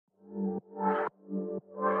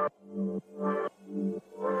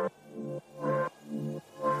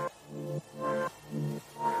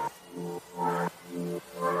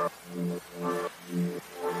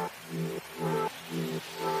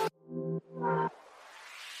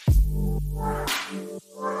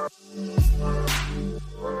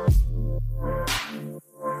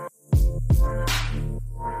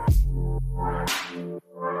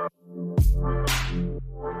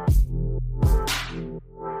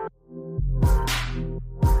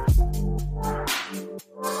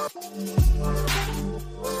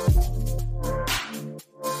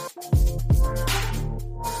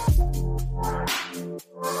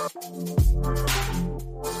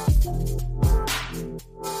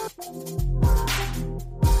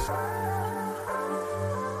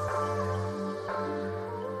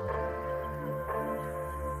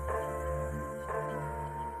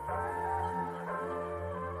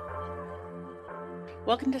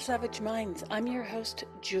Welcome to Savage Minds. I'm your host,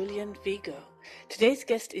 Julian Vigo. Today's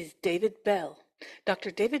guest is David Bell.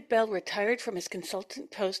 Dr. David Bell retired from his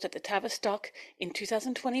consultant post at the Tavistock in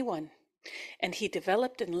 2021, and he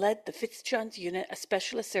developed and led the Fitzjohns Unit, a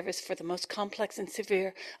specialist service for the most complex and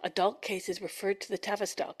severe adult cases referred to the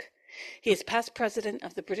Tavistock. He is past president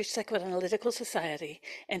of the British Psychoanalytical Society,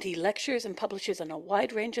 and he lectures and publishes on a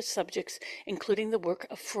wide range of subjects, including the work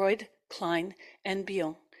of Freud, Klein, and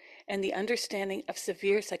Bion, and the understanding of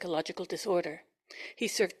severe psychological disorder. He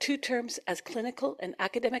served 2 terms as clinical and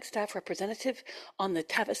academic staff representative on the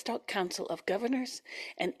Tavistock Council of Governors,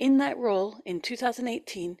 and in that role, in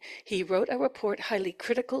 2018, he wrote a report highly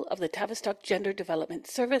critical of the Tavistock Gender Development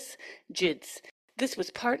Service, GIDS. This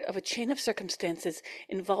was part of a chain of circumstances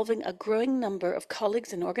involving a growing number of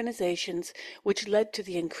colleagues and organizations, which led to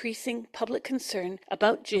the increasing public concern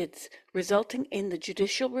about GIDS, resulting in the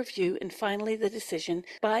judicial review and finally the decision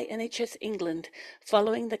by NHS England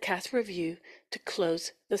following the CAS review to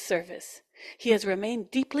close the service. He has remained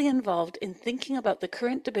deeply involved in thinking about the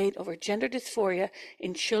current debate over gender dysphoria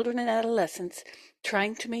in children and adolescents,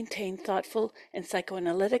 trying to maintain thoughtful and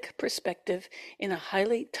psychoanalytic perspective in a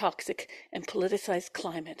highly toxic and politicized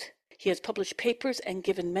climate. He has published papers and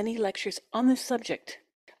given many lectures on this subject.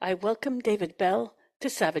 I welcome David Bell to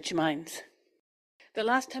Savage Minds. The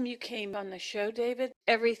last time you came on the show, David,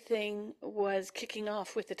 everything was kicking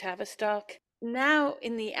off with the Tavistock. Now,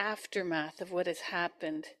 in the aftermath of what has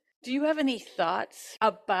happened, do you have any thoughts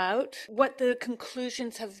about what the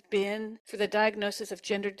conclusions have been for the diagnosis of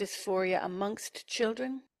gender dysphoria amongst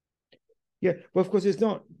children? Yeah, well, of course, it's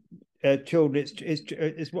not children.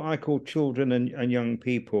 It's what I call children and young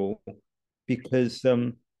people, because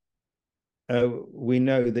we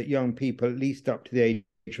know that young people, at least up to the age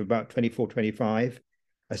of about 24, 25,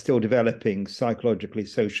 are still developing psychologically,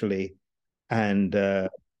 socially, and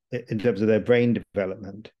in terms of their brain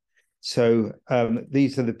development. So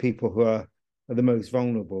these are the people who are the most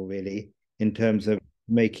vulnerable, really, in terms of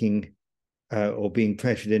making or being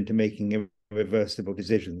pressured into making irreversible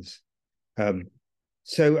decisions.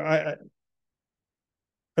 So a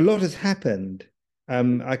lot has happened.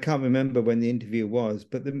 I can't remember when the interview was,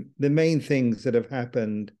 but the main things that have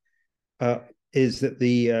happened is that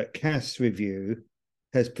the CAS review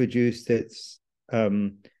has produced its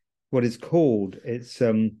what is called its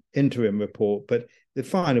interim report, but the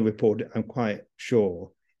final report, I'm quite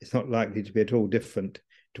sure, it's not likely to be at all different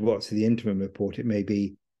to what's in the interim report. It may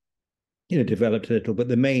be, developed a little, but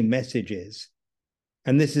the main message is,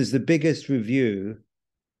 and this is the biggest review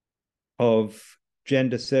of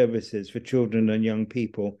gender services for children and young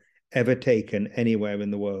people ever taken anywhere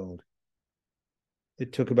in the world.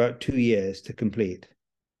 It took about 2 years to complete.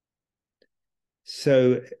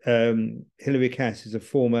 So Hilary Cass is a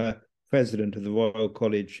former president of the Royal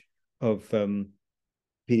College of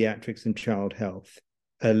Pediatrics and Child Health,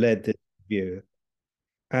 led this review.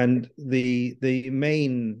 And the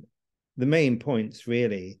main points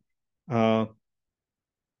really are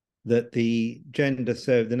that the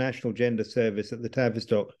National Gender Service at the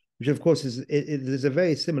Tavistock, which of course is a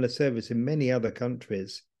very similar service in many other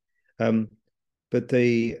countries, but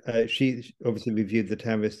she obviously reviewed the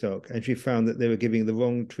Tavistock, and she found that they were giving the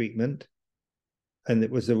wrong treatment, and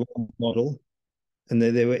it was the wrong model, and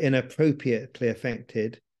they were inappropriately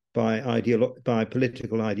affected by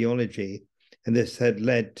political ideology, and this had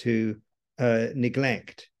led to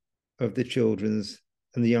neglect of the children's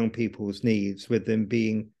and the young people's needs, with them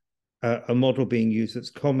being a model being used that's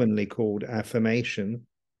commonly called affirmation.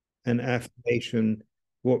 And affirmation,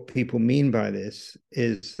 what people mean by this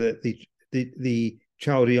is that the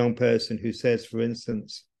child or young person who says, for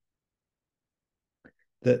instance,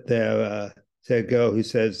 that they're a girl who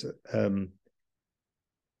says,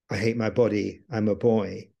 I hate my body, I'm a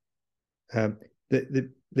boy,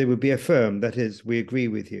 they would be affirmed, that is, we agree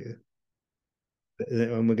with you,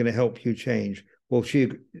 and we're going to help you change. Well,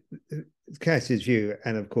 Cass's view,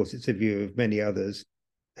 and of course it's a view of many others,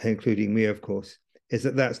 including me, of course, is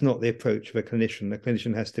that that's not the approach of a clinician. A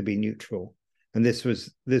clinician has to be neutral. And this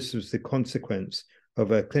was the consequence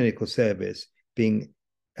of a clinical service being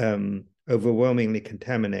overwhelmingly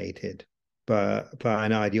contaminated by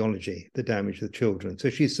an ideology that damaged the children. So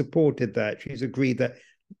she supported that. She's agreed that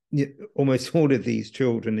almost all of these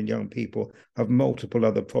children and young people have multiple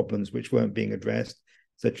other problems which weren't being addressed,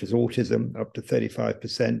 such as autism, up to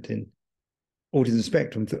 35% in autism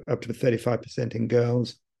spectrum, up to 35% in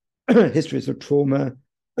girls, histories of trauma,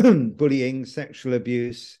 bullying, sexual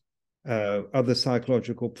abuse, other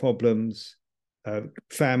psychological problems,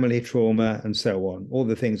 family trauma, and so on. All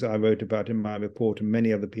the things that I wrote about in my report and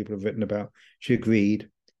many other people have written about, she agreed.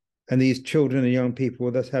 And these children and young people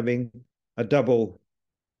were thus having a double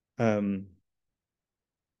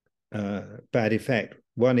bad effect.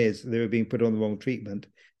 One is they were being put on the wrong treatment,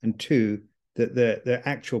 and two, that their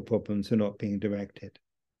actual problems are not being directed,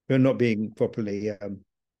 they're not being properly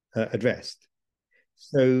addressed.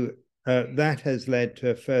 So that has led to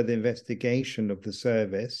a further investigation of the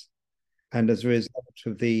service, and as a result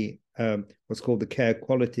of the what's called the Care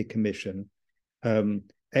Quality Commission,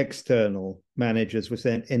 external managers were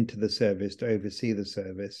sent into the service to oversee the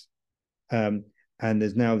service. And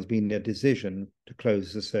there's been a decision to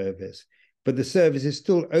close the service. But the service is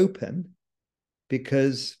still open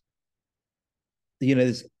because, I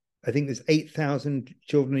think there's 8,000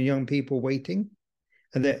 children and young people waiting,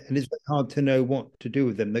 and it's hard to know what to do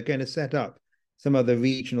with them. They're going to set up some other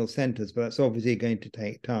regional centres, but that's obviously going to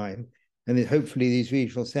take time. And then hopefully these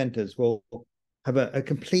regional centres will have a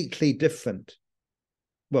completely different,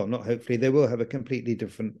 well, not hopefully, they will have a completely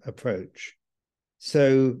different approach.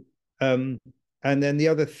 So, and then the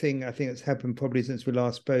other thing I think that's happened probably since we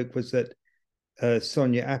last spoke was that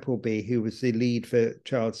Sonia Appleby, who was the lead for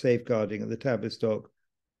child safeguarding at the Tavistock,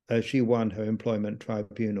 she won her employment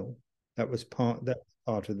tribunal. That was part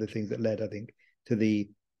of the things that led, I think, to the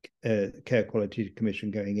Care Quality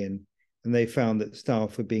Commission going in. And they found that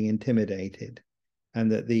staff were being intimidated,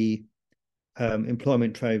 and that the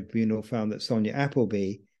employment tribunal found that Sonia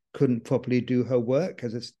Appleby couldn't properly do her work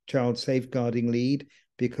as a child safeguarding lead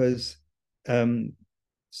because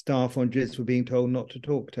staff on JIS were being told not to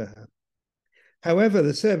talk to her. However,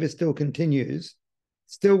 the service still continues,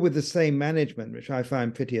 still with the same management, which I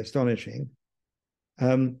find pretty astonishing.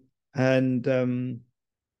 But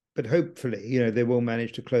hopefully, they will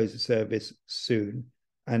manage to close the service soon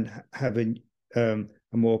and have a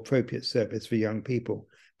more appropriate service for young people.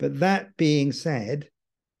 But that being said,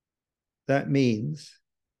 that means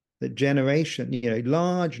that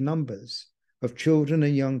large numbers of children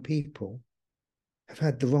and young people have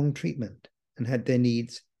had the wrong treatment and had their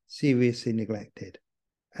needs seriously neglected.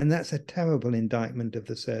 And that's a terrible indictment of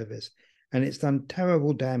the service. And it's done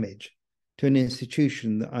terrible damage to an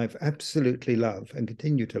institution that I've absolutely loved and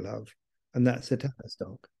continue to love, and that's the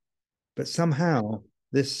Tavistock. But somehow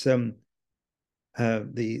this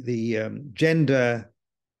gender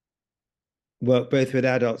work, both with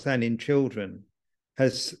adults and in children,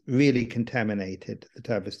 has really contaminated the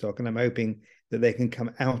Tavistock, and I'm hoping that they can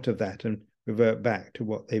come out of that and revert back to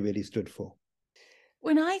what they really stood for.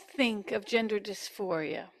 When I think of gender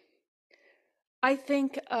dysphoria, I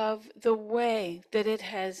think of the way that it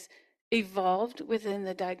has evolved within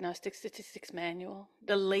the Diagnostic Statistics Manual,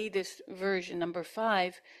 the latest version, number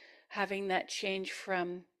 5, having that change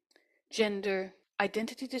from gender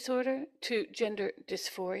identity disorder to gender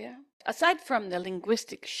dysphoria. Aside from the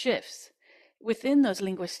linguistic shifts, within those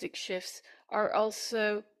linguistic shifts are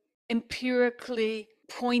also empirically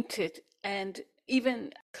pointed and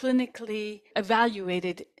even clinically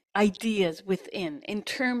evaluated ideas within, in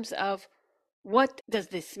terms of what does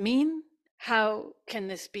this mean? How can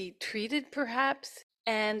this be treated, perhaps?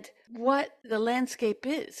 And what the landscape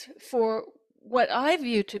is for what I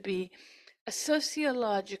view to be a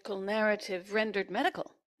sociological narrative rendered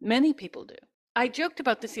medical. Many people do. I joked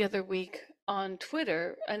about this the other week on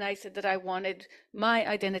Twitter, and I said that I wanted my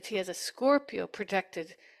identity as a Scorpio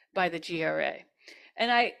protected by the GRA.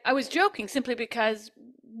 And I was joking simply because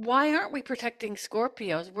why aren't we protecting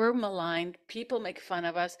Scorpios? We're maligned. People make fun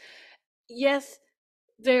of us. Yes,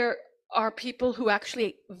 there are people who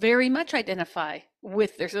actually very much identify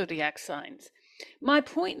with their zodiac signs. My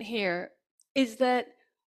point here is that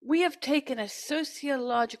we have taken a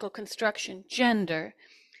sociological construction, gender,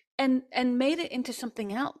 and made it into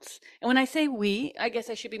something else. And when I say we, I guess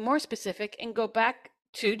I should be more specific and go back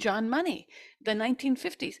to John Money, the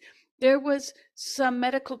 1950s. There was some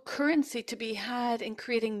medical currency to be had in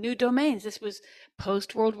creating new domains. This was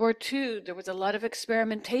post-World War II. There was a lot of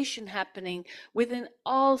experimentation happening within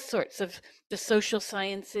all sorts of the social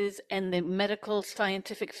sciences and the medical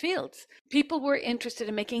scientific fields. People were interested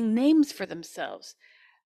in making names for themselves.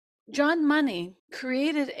 John Money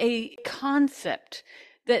created a concept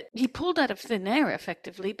that he pulled out of thin air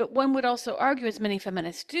effectively, but one would also argue, as many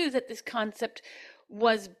feminists do, that this concept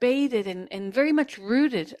was baited and very much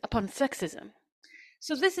rooted upon sexism.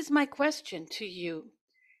 So this is my question to you.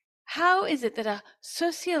 How is it that a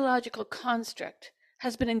sociological construct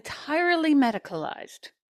has been entirely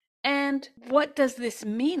medicalized? And what does this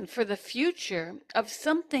mean for the future of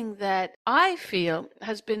something that I feel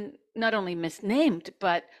has been not only misnamed,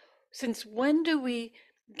 but since when do we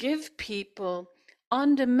give people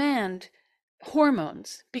on-demand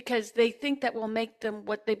hormones because they think that will make them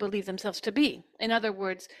what they believe themselves to be? In other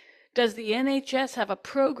words, does the NHS have a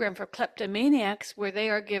program for kleptomaniacs where they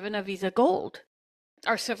are given a Visa Gold?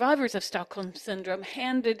 are survivors of Stockholm Syndrome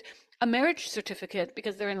handed a marriage certificate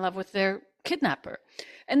because they're in love with their kidnapper.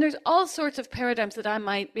 And there's all sorts of paradigms that I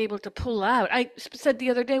might be able to pull out. I said the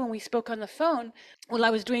other day when we spoke on the phone, while I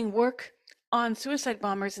was doing work on suicide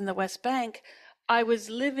bombers in the West Bank, I was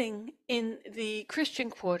living in the Christian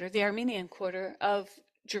quarter, the Armenian quarter of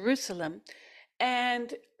Jerusalem.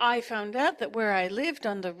 And I found out that where I lived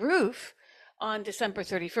on the roof on December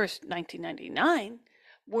 31st, 1999,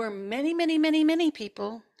 were many, many, many, many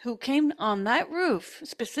people who came on that roof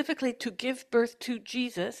specifically to give birth to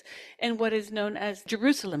Jesus in what is known as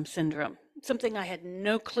Jerusalem syndrome, something I had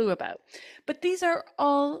no clue about. But these are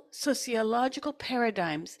all sociological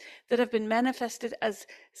paradigms that have been manifested as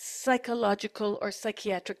psychological or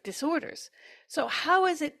psychiatric disorders. So, how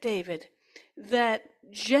is it, David, that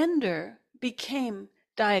gender became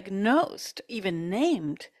diagnosed, even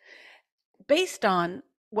named, based on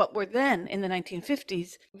what were then in the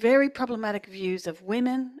 1950s very problematic views of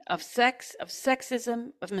women, of sex, of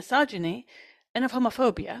sexism, of misogyny, and of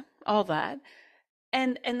homophobia, all that.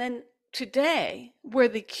 And then today, where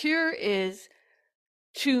the cure is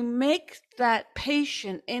to make that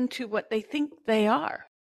patient into what they think they are.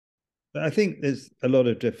 I think there's a lot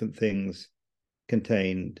of different things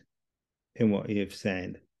contained in what you've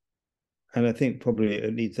said. And I think probably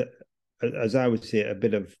it needs, as I would see it, a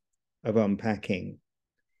bit of unpacking.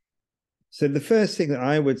 So the first thing that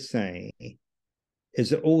I would say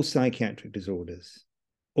is that all psychiatric disorders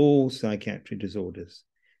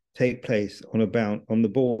take place on the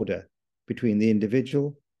border between the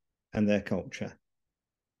individual and their culture.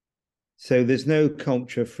 So there's no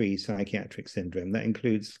culture-free psychiatric syndrome. That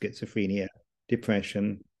includes schizophrenia,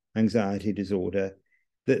 depression, anxiety disorder.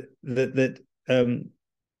 And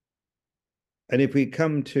if we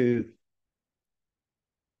come to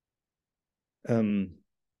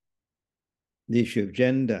the issue of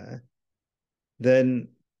gender, then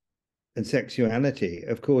and sexuality,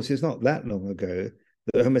 of course, it's not that long ago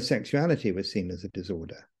that homosexuality was seen as a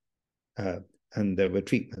disorder, and there were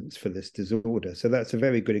treatments for this disorder. So that's a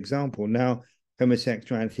very good example. Now,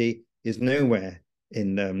 homosexuality is nowhere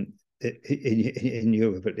in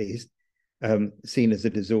Europe, at least, seen as a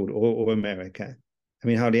disorder, or America. I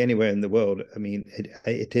mean, hardly anywhere in the world. I mean,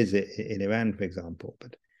 it is in Iran, for example.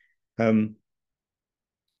 But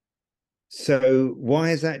so why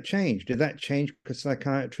has that changed? Did that change because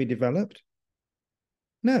psychiatry developed?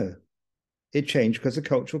 No, it changed because the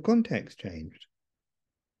cultural context changed.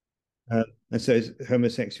 And so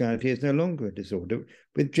homosexuality is no longer a disorder.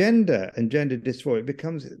 With gender and gender dysphoria, it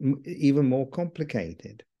becomes even more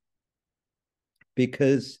complicated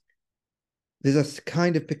because there's a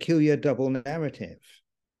kind of peculiar double narrative.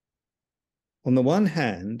 On the one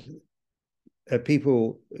hand,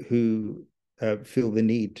 people who feel the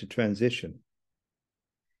need to transition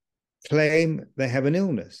claim they have an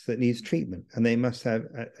illness that needs treatment, and they must have,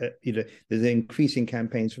 there's increasing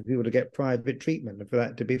campaigns for people to get private treatment and for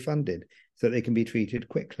that to be funded so that they can be treated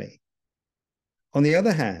quickly. On the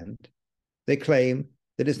other hand, they claim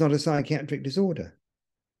that it's not a psychiatric disorder,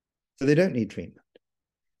 so they don't need treatment.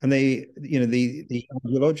 And the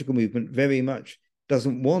ideological movement very much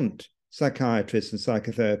doesn't want psychiatrists and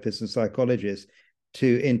psychotherapists and psychologists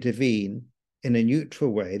to intervene in a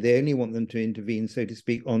neutral way. They only want them to intervene, so to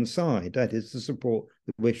speak, on side, that is, to support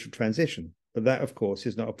the wish of transition. But that, of course,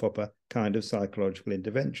 is not a proper kind of psychological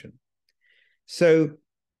intervention. So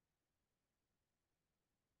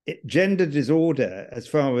gender disorder, as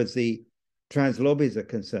far as the trans lobbies are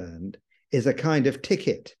concerned, is a kind of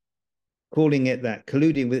ticket, calling it that,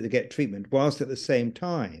 colluding with it to get treatment, whilst at the same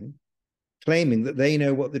time claiming that they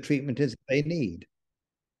know what the treatment is they need.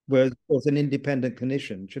 Whereas, of course, an independent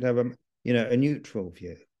clinician should have a neutral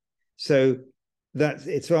view. So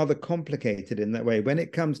it's rather complicated in that way. When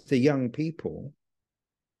it comes to young people,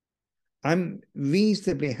 I'm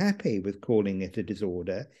reasonably happy with calling it a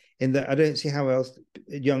disorder, in that I don't see how else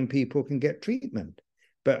young people can get treatment.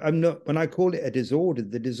 But when I call it a disorder,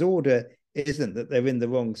 the disorder isn't that they're in the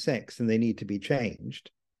wrong sex and they need to be changed.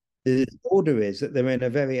 The disorder is that they're in a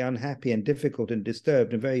very unhappy and difficult and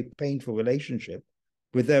disturbed and very painful relationship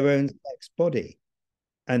with their own sex body.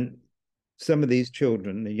 And some of these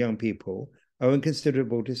children, the young people, are in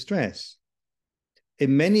considerable distress.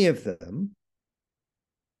 In many of them,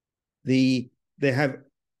 they've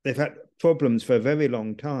had problems for a very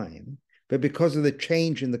long time, but because of the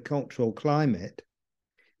change in the cultural climate,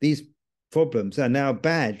 these problems are now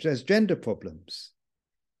badged as gender problems.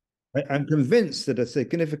 I'm convinced that a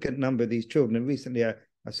significant number of these children, and recently I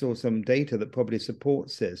saw some data that probably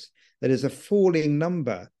supports this, that is a falling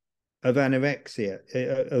number of anorexia,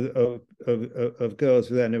 of girls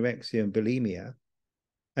with anorexia and bulimia,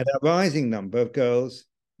 and a rising number of girls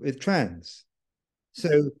with trans.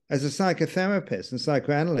 So, as a psychotherapist and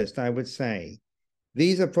psychoanalyst, I would say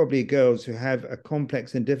these are probably girls who have a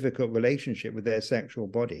complex and difficult relationship with their sexual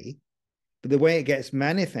body. But the way it gets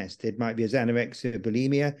manifested might be as anorexia,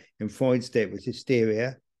 bulimia. In Freud's day, it was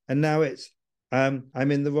hysteria. And now it's, I'm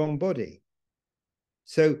in the wrong body.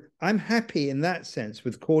 So I'm happy in that sense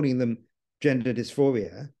with calling them gender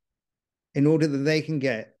dysphoria in order that they can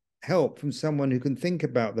get help from someone who can think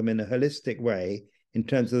about them in a holistic way in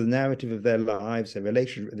terms of the narrative of their lives, their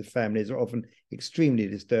relationship with the families are often extremely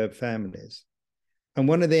disturbed families. And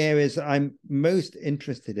one of the areas that I'm most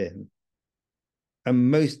interested in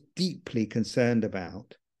and most deeply concerned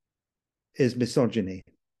about is misogyny.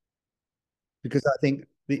 Because I think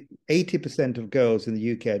the 80% of girls in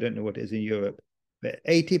the UK, I don't know what it is in Europe, but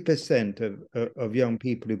 80% of young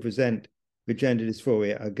people who present with gender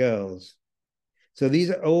dysphoria are girls. So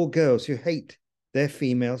these are all girls who hate their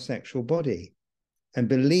female sexual body and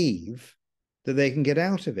believe that they can get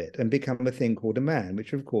out of it and become a thing called a man,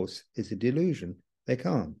 which of course is a delusion. They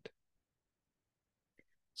can't.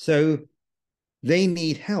 So they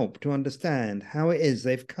need help to understand how it is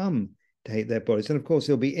they've come to hate their bodies. And of course,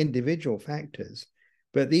 there'll be individual factors,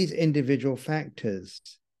 but these individual factors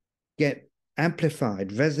get amplified,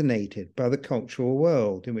 resonated by the cultural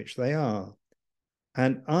world in which they are.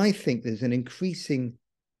 And I think there's an increasing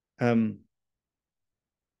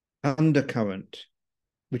undercurrent,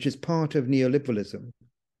 which is part of neoliberalism,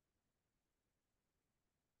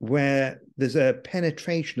 where there's a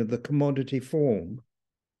penetration of the commodity form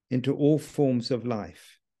into all forms of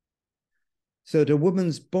life. So that a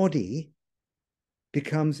woman's body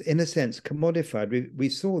becomes, in a sense, commodified. We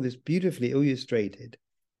saw this beautifully illustrated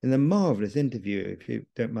in the marvelous interview, if you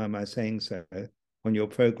don't mind my saying so, on your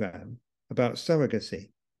program about surrogacy.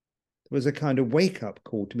 It was a kind of wake-up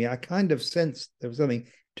call to me. I kind of sensed there was something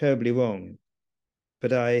terribly wrong,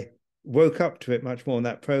 but I woke up to it much more in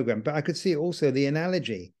that program. But I could see also the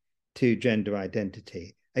analogy to gender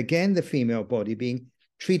identity. Again, the female body being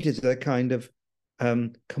treated as a kind of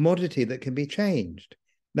commodity that can be changed.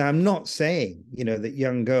 Now, I'm not saying, that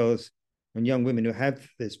young girls and young women who have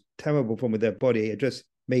this terrible problem with their body are just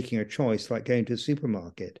making a choice like going to a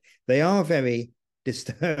supermarket. They are very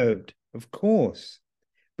disturbed, of course,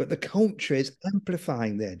 but the culture is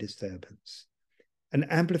amplifying their disturbance and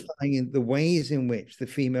amplifying in the ways in which the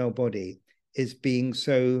female body is being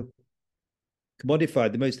so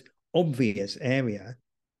commodified. The most obvious area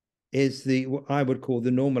is what I would call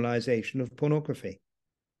the normalization of pornography,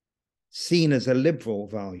 seen as a liberal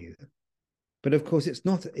value. But of course,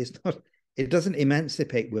 it doesn't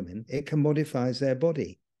emancipate women, it commodifies their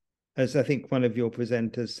body. As I think one of your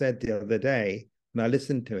presenters said the other day, when I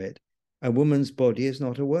listened to it, a woman's body is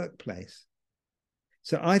not a workplace.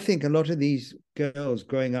 So I think a lot of these girls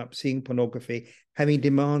growing up seeing pornography, having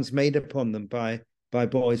demands made upon them by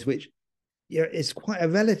boys, which is quite a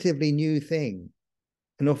relatively new thing,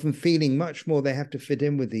 and often feeling much more they have to fit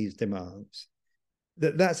in with these demands,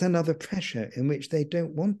 that's another pressure in which they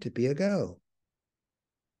don't want to be a girl.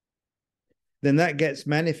 Then that gets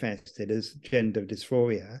manifested as gender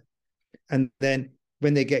dysphoria. And then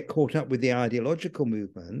when they get caught up with the ideological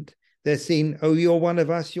movement, they're seen, oh, you're one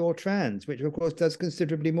of us, you're trans, which of course does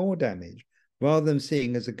considerably more damage, rather than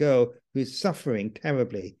seeing as a girl who's suffering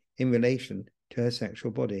terribly in relation to her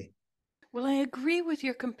sexual body. Well, I agree with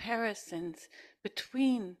your comparisons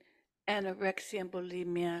between anorexia and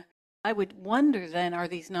bulimia. I would wonder then, are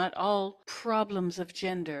these not all problems of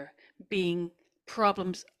gender being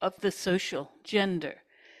problems of the social gender?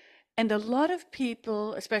 And a lot of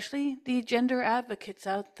people, especially the gender advocates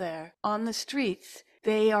out there on the streets,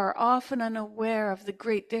 they are often unaware of the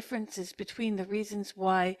great differences between the reasons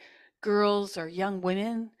why girls or young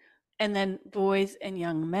women and then boys and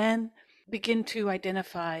young men begin to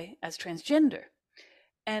identify as transgender.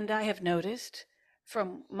 And I have noticed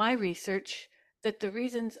from my research that the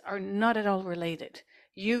reasons are not at all related.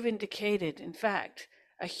 You've indicated, in fact,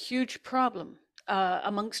 a huge problem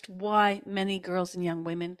amongst why many girls and young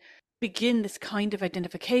women begin this kind of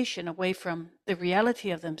identification away from the reality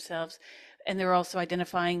of themselves. And they're also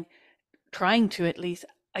trying to at least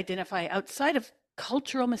identify outside of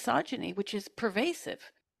cultural misogyny, which is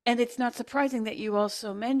pervasive. And it's not surprising that you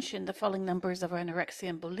also mentioned the falling numbers of anorexia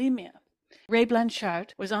and bulimia. Ray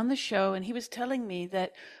Blanchard was on the show, and he was telling me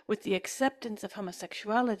that with the acceptance of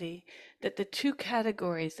homosexuality, that the two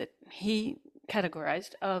categories that he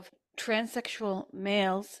categorized of transsexual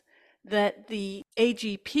males, that the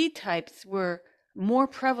AGP types were more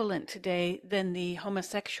prevalent today than the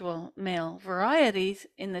homosexual male varieties,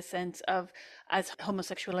 in the sense of, as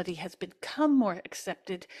homosexuality has become more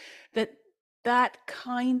accepted, that that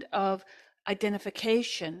kind of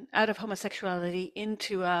identification out of homosexuality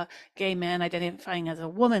into a gay man identifying as a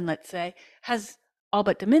woman, let's say, has all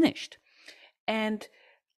but diminished. And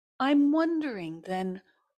I'm wondering then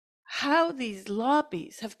how these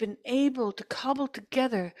lobbies have been able to cobble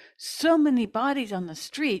together so many bodies on the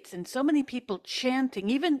streets and so many people chanting,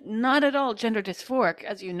 even not at all gender dysphoric,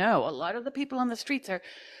 as you know. A lot of the people on the streets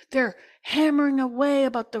they're hammering away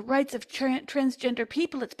about the rights of transgender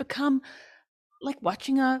people. It's become like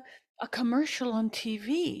watching a commercial on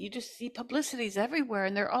TV. You just see publicities everywhere,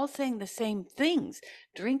 and they're all saying the same things.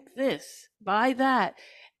 Drink this, buy that.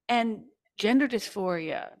 And gender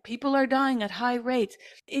dysphoria, people are dying at high rates.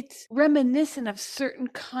 It's reminiscent of certain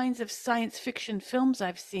kinds of science fiction films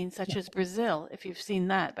I've seen, such as Brazil, if you've seen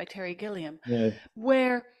that, by Terry Gilliam, Yeah.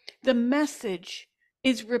 where the message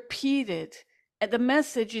is repeated. And the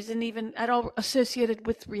message isn't even at all associated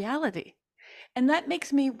with reality. And that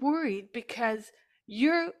makes me worried because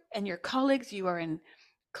you and your colleagues, you are in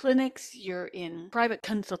clinics, you're in private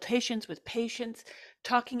consultations with patients,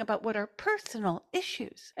 talking about what are personal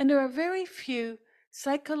issues. And there are very few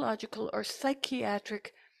psychological or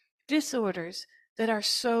psychiatric disorders that are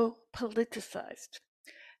so politicized.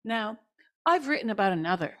 Now, I've written about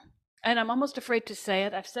another, and I'm almost afraid to say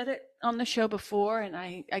it. I've said it on the show before, and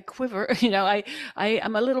I quiver.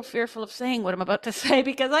 I'm a little fearful of saying what I'm about to say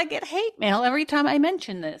because I get hate mail every time I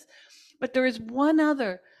mention this. But there is one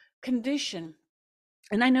other condition,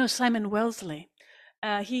 and I know Simon Wellesley.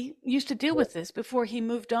 He used to deal with this before he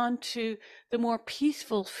moved on to the more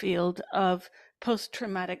peaceful field of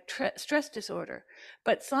post-traumatic stress disorder.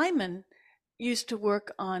 But Simon used to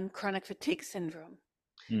work on chronic fatigue syndrome.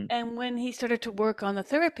 And when he started to work on the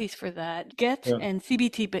therapies for that, GET and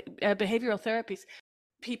CBT behavioral therapies,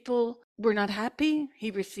 people were not happy.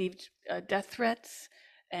 He received death threats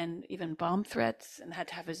and even bomb threats and had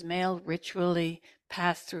to have his mail ritually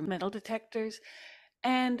passed through metal detectors.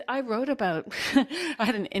 And I wrote about, I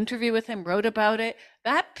had an interview with him, wrote about it.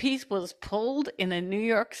 That piece was pulled in a New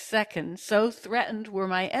York second. So threatened were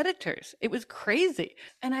my editors. It was crazy.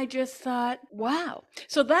 And I just thought, wow.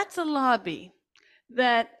 So that's a lobby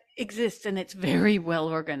that exists, and it's very well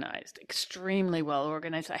organized, extremely well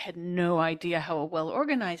organized. I had no idea how well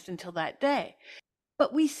organized until that day.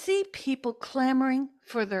 But we see people clamoring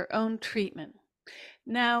for their own treatment.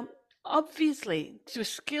 Now, obviously, to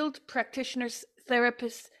skilled practitioners,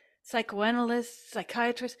 therapists, psychoanalysts,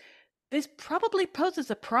 psychiatrists, this probably poses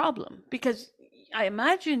a problem because I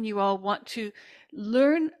imagine you all want to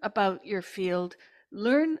learn about your field,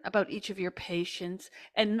 learn about each of your patients,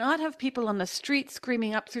 and not have people on the street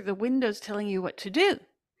screaming up through the windows telling you what to do.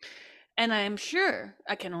 And I am sure,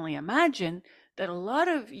 I can only imagine, that a lot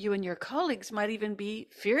of you and your colleagues might even be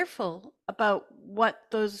fearful about what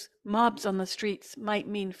those mobs on the streets might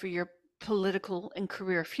mean for your political and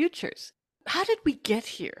career futures. How did we get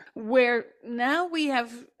here where now we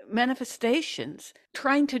have manifestations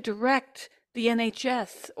trying to direct the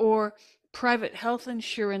NHS or private health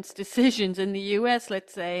insurance decisions in the US,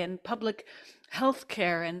 let's say, and public health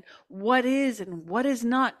care, and what is and what is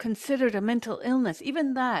not considered a mental illness?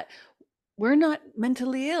 Even that, we're not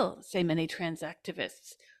mentally ill, say many trans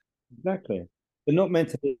activists. Exactly. They're not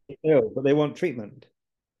mentally ill, but they want treatment.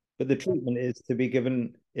 But the treatment is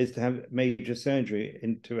to have major surgery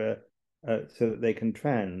into so that they can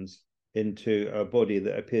trans into a body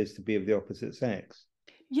that appears to be of the opposite sex.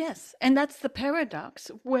 Yes, and that's the paradox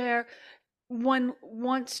where one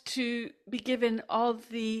wants to be given all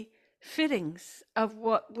the fittings of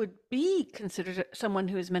what would be considered someone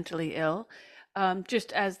who is mentally ill.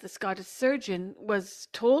 Just as the Scottish surgeon was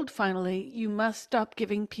told finally, you must stop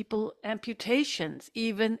giving people amputations,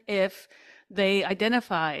 even if they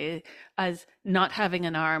identify as not having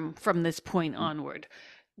an arm from this point onward.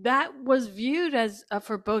 That was viewed as a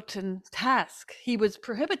verboten task. He was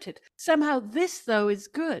prohibited. Somehow this, though, is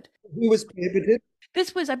good. Who was prohibited?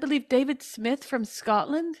 This was, I believe, David Smith from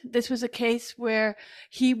Scotland. This was a case where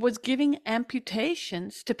he was giving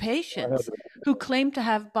amputations to patients who claimed to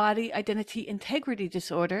have body identity integrity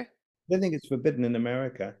disorder. I don't think it's forbidden in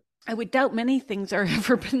America. I would doubt many things are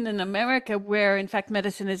forbidden in America, where, in fact,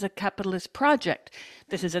 medicine is a capitalist project.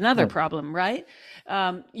 This is another problem, right?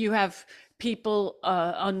 You have people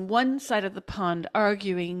on one side of the pond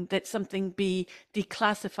arguing that something be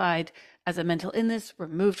declassified as a mental illness,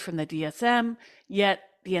 removed from the DSM, yet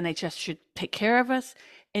the NHS should take care of us.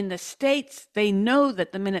 In the States, they know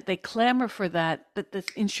that the minute they clamor for that the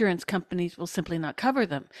insurance companies will simply not cover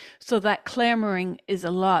them. So that clamoring is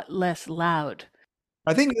a lot less loud.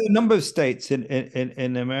 I think there are a number of states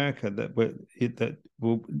in America that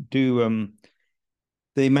will do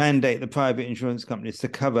they mandate the private insurance companies to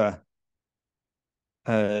cover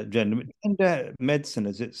gender medicine,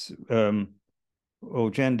 as it's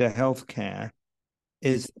or gender healthcare,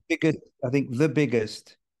 is the biggest, I think, the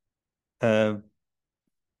biggest, uh,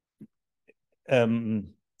 the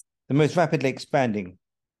most rapidly expanding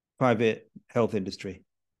private health industry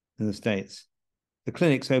in the States. The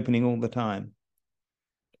clinic's opening all the time.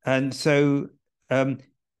 And so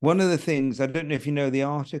one of the things, I don't know if you know the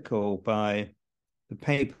article by the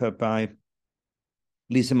paper by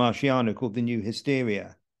Lisa Marchiano called The New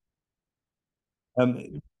Hysteria.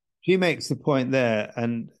 She makes the point there,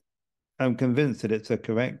 and I'm convinced that it's a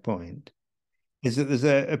correct point, is that there's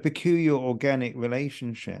a peculiar organic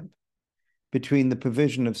relationship between the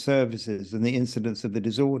provision of services and the incidence of the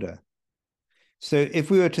disorder. So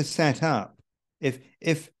if we were to set up, if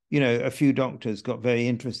a few doctors got very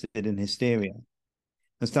interested in hysteria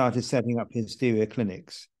and started setting up hysteria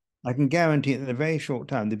clinics, I can guarantee that in a very short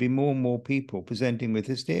time there'd be more and more people presenting with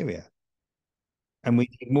hysteria, and we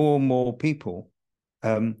need more and more people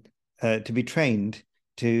to be trained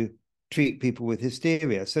to treat people with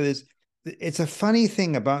hysteria. So it's a funny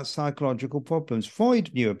thing about psychological problems.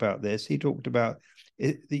 Freud knew about this. He talked about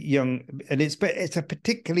the young, and it's a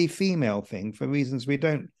particularly female thing for reasons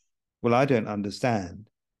I don't understand.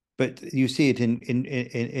 But you see it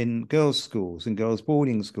in girls' schools and girls'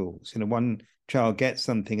 boarding schools. One child gets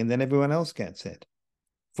something and then everyone else gets it.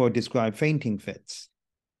 Freud described fainting fits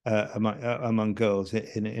among girls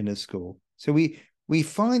in a school. So we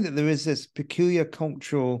find that there is this peculiar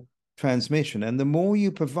cultural transmission, and the more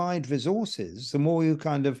you provide resources, the more you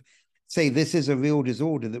kind of say this is a real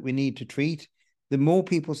disorder that we need to treat, the more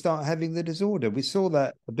people start having the disorder. We saw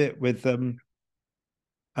that a bit with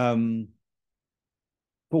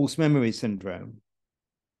false memory syndrome,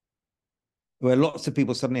 where lots of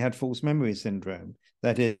people suddenly had false memory syndrome.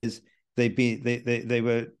 That is, they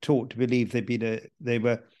were taught to believe they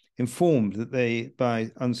were informed that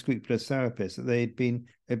by unscrupulous therapists that they'd been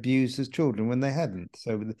abused as children when they hadn't.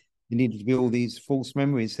 So there needed to be all these false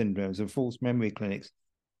memory syndromes and false memory clinics,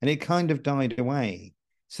 and it kind of died away.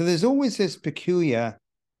 So there's always this peculiar,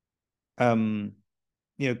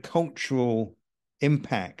 cultural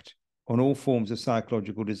impact on all forms of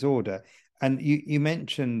psychological disorder. And you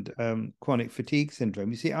mentioned chronic fatigue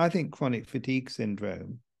syndrome. You see, I think chronic fatigue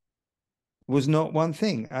syndrome was not one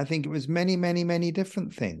thing. I think it was many, many, many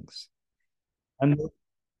different things, and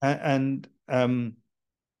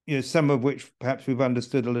some of which perhaps we've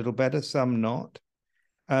understood a little better, some not.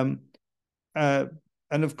 And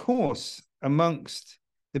of course, amongst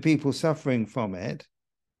the people suffering from it,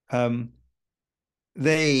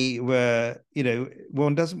 they were,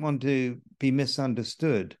 one doesn't want to be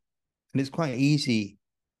misunderstood, and it's quite easy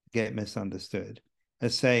to get misunderstood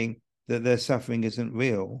as saying that their suffering isn't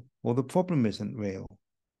real or the problem isn't real.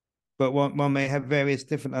 But one may have various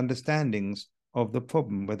different understandings of the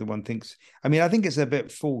problem, whether one thinks, I think it's a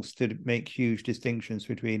bit false to make huge distinctions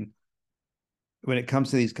between, when it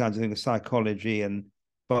comes to these kinds of things, psychology and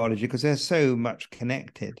biology, because they're so much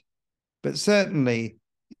connected. But certainly,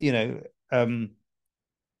 a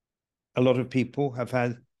lot of people have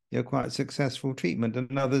had quite successful treatment,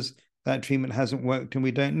 and others that treatment hasn't worked and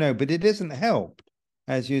we don't know. But it isn't helped,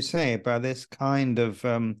 as you say, by this kind of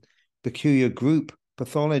peculiar group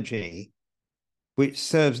pathology, which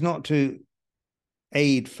serves not to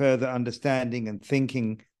aid further understanding and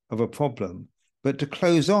thinking of a problem, but to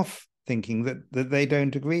close off thinking that they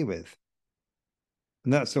don't agree with.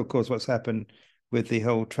 And that's, of course, what's happened with the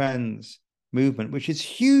whole trans movement, which is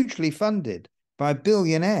hugely funded by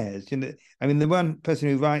billionaires. The one person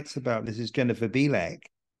who writes about this is Jennifer Bielek.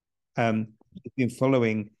 She's been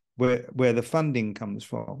following where the funding comes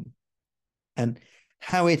from and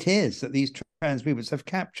how it is that these trans movements have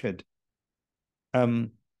captured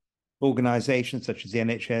organizations such as the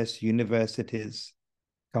NHS, universities,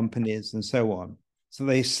 companies, and so on. So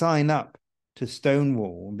they sign up to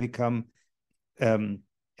Stonewall and become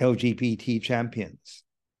LGBT champions.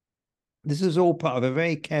 This is all part of a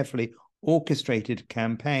very carefully orchestrated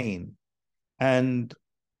campaign. And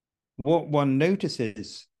what one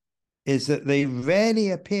notices is that they rarely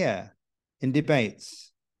appear in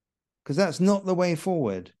debates, because that's not the way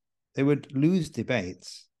forward. They would lose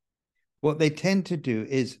debates. What they tend to do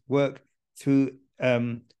is work through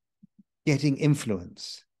getting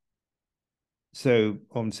influence. So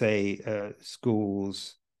on, say,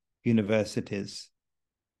 schools, universities,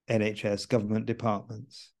 NHS, government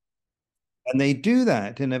departments. And they do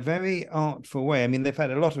that in a very artful way. They've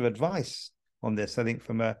had a lot of advice on this, I think,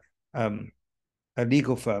 from a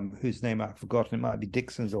legal firm whose name I've forgotten. It might be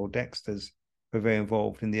Dixon's or Dexter's, who were very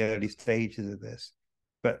involved in the early stages of this.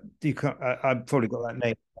 But I've probably got that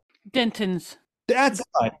name. Denton's. That's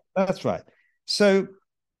right. That's right. So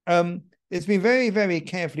it's been very, very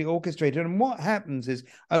carefully orchestrated. And what happens is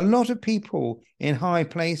a lot of people in high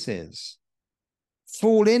places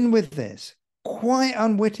fall in with this quite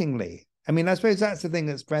unwittingly. I mean, I suppose that's the thing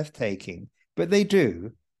that's breathtaking, but they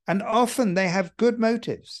do. And often they have good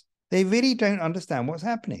motives. They really don't understand what's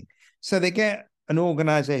happening. So they get an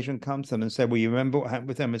organization comes to them and say, well, you remember what happened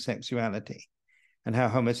with homosexuality and how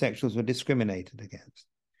homosexuals were discriminated against.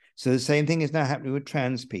 So the same thing is now happening with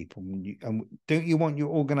trans people. Don't you want your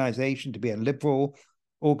organization to be a liberal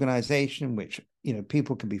organization which, you know,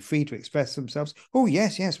 people can be free to express themselves? Oh,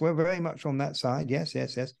 yes, yes, we're very much on that side. Yes,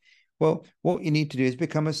 yes, yes. Well, what you need to do is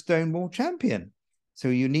become a Stonewall champion. So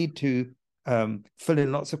you need to fill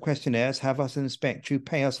in lots of questionnaires, have us inspect you,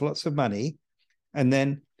 pay us lots of money. And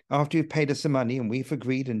then after you've paid us the money and we've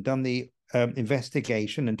agreed and done the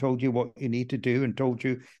investigation and told you what you need to do and told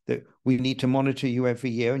you that we need to monitor you every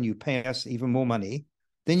year and you pay us even more money,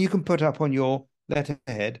 then you can put up on your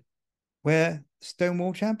letterhead, we're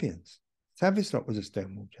Stonewall champions. Tavistock was a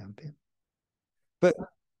Stonewall champion. But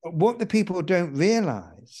what the people don't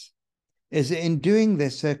realize is that in doing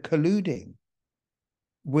this, they're colluding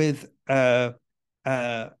with a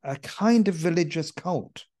kind of religious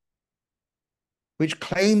cult, which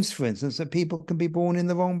claims, for instance, that people can be born in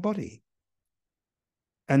the wrong body.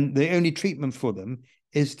 And the only treatment for them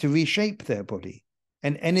is to reshape their body.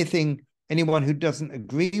 And anyone who doesn't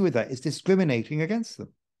agree with that is discriminating against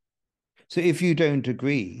them. So if you don't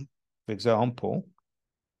agree, for example,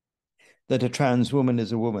 that a trans woman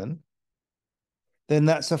is a woman, then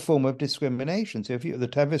that's a form of discrimination. So if you're the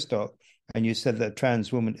Tavistock and you said that a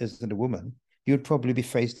trans woman isn't a woman, you'd probably be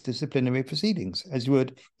faced disciplinary proceedings, as you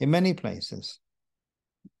would in many places.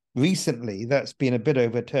 Recently, that's been a bit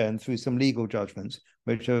overturned through some legal judgments,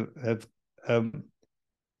 which have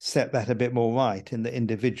set that a bit more right, in that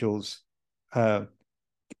individuals are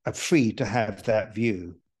free to have that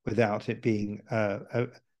view without it being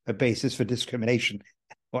a basis for discrimination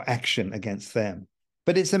or action against them.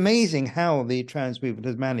 But it's amazing how the trans movement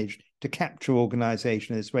has managed to capture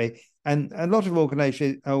organization this way. And a lot of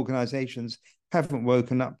organizations haven't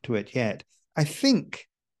woken up to it yet. I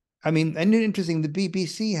mean, and interesting, the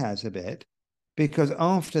BBC has a bit, because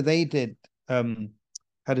after they did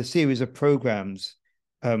had a series of programs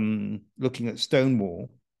looking at Stonewall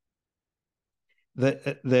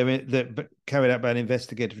that carried out by an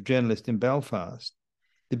investigative journalist in Belfast,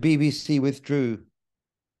 the BBC withdrew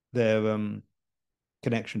their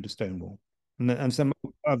connection to Stonewall. And some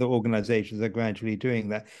other organizations are gradually doing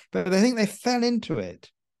that. But I think they fell into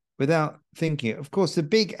it without thinking. Of course, the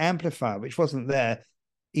big amplifier, which wasn't there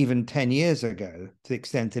even 10 years ago, to the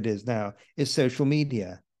extent it is now, is social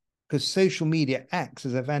media, because social media acts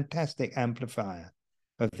as a fantastic amplifier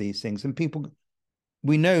of these things. And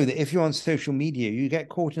we know that if you're on social media, you get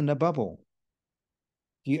caught in a bubble.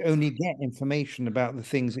 You only get information about the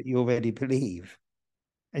things that you already believe,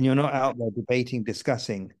 and you're not out there debating,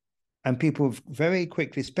 discussing. And people very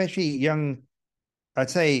quickly, especially I'd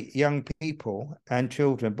say young people and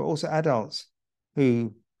children, but also adults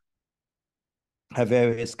who have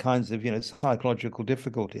various kinds of, psychological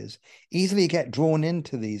difficulties, easily get drawn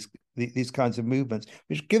into these kinds of movements,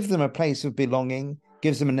 which give them a place of belonging,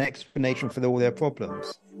 gives them an explanation for all their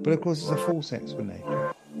problems. But of course, it's a false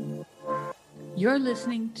explanation. You're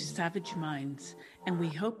listening to Savage Minds, and we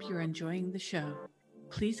hope you're enjoying the show.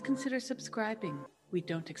 Please consider subscribing. We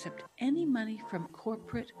don't accept any money from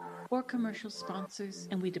corporate or commercial sponsors,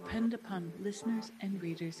 and we depend upon listeners and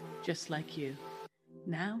readers just like you.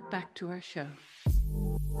 Now, back to our show.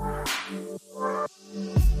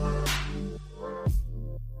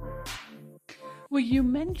 Well, you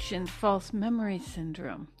mentioned false memory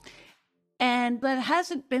syndrome, and that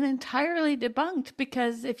hasn't been entirely debunked,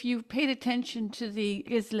 because if you've paid attention to the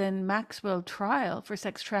Ghislaine Maxwell trial for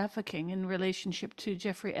sex trafficking in relationship to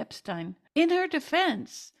Jeffrey Epstein, in her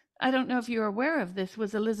defense, I don't know if you're aware of this,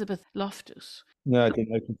 was Elizabeth Loftus. No, I didn't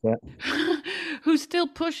notice that. Who still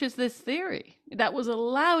pushes this theory that was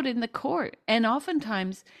allowed in the court. And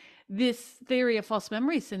oftentimes, this theory of false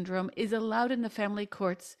memory syndrome is allowed in the family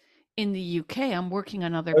courts in the UK. I'm working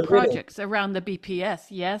on other projects around the BPS,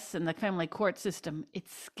 yes, and the family court system.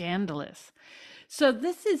 It's scandalous. So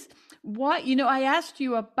this is what, I asked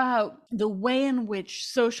you about the way in which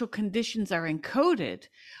social conditions are encoded,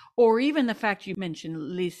 or even the fact you mentioned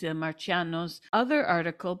Lisa Marciano's other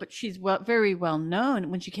article, but she's very well known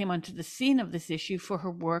when she came onto the scene of this issue for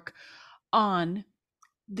her work on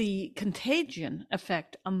the contagion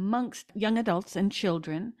effect amongst young adults and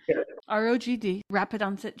children, ROGD, rapid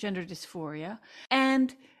onset gender dysphoria.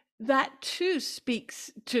 And that too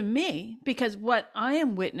speaks to me, because what I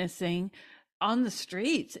am witnessing on the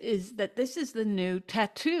streets is that this is the new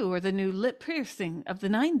tattoo or the new lip piercing of the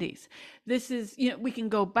 90s. This is, we can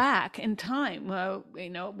go back in time.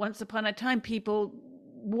 Once upon a time, people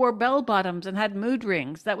wore bell bottoms and had mood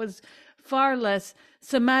rings. That was far less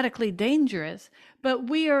somatically dangerous. But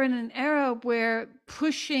we are in an era where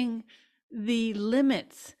pushing the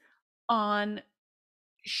limits on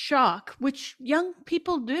shock, which young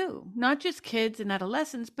people do, not just kids and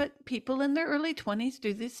adolescents, but people in their early 20s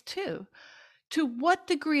do this too. To what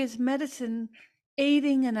degree is medicine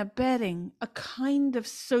aiding and abetting a kind of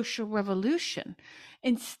social revolution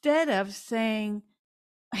instead of saying,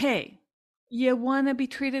 hey, you want to be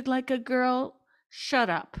treated like a girl? Shut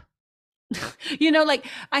up. I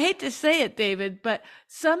hate to say it, David, but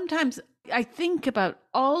sometimes I think about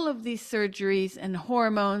all of these surgeries and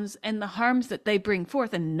hormones and the harms that they bring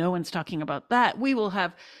forth, and no one's talking about that. We will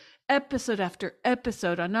have episode after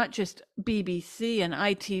episode on not just BBC and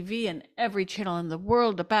ITV and every channel in the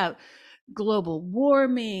world about global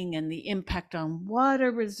warming and the impact on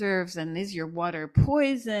water reserves and is your water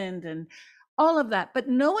poisoned and all of that. But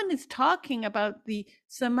no one is talking about the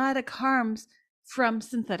somatic harms from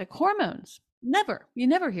synthetic hormones. Never. You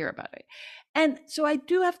never hear about it. And so I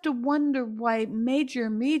do have to wonder why major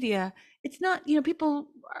media, it's not, people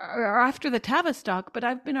are after the Tavistock, but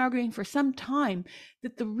I've been arguing for some time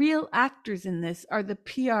that the real actors in this are the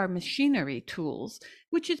PR machinery tools,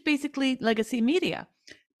 which is basically legacy media,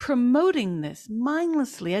 promoting this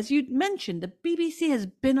mindlessly. As you mentioned, the BBC has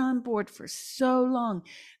been on board for so long.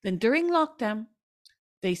 Then during lockdown,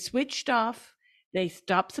 they switched off. They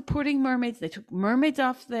stopped supporting mermaids. They took mermaids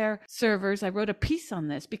off their servers. I wrote a piece on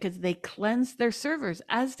this because they cleansed their servers,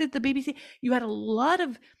 as did the BBC. You had a lot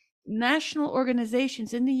of national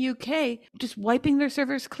organizations in the UK just wiping their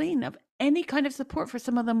servers clean of any kind of support for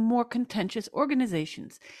some of the more contentious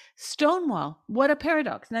organizations. Stonewall, what a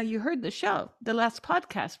paradox. Now, you heard the show, the last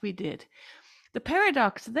podcast we did. The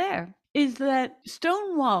paradox there is that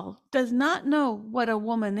Stonewall does not know what a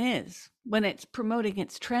woman is when it's promoting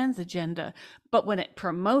its trans agenda, but when it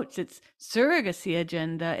promotes its surrogacy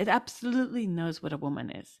agenda, it absolutely knows what a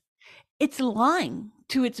woman is. It's lying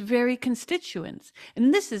to its very constituents.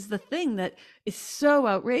 And this is the thing that is so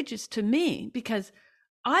outrageous to me, because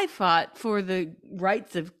I fought for the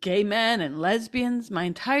rights of gay men and lesbians my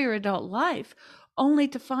entire adult life, only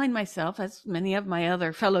to find myself, as many of my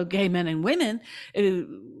other fellow gay men and women,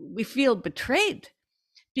 we feel betrayed,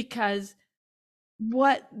 because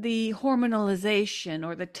what the hormonalization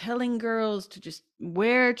or the telling girls to just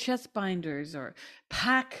wear chest binders or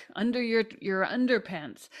pack under your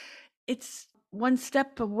underpants, it's one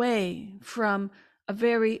step away from a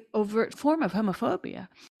very overt form of homophobia.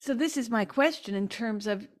 So this is my question in terms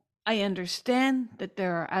of, I understand that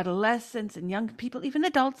there are adolescents and young people, even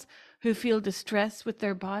adults, who feel distress with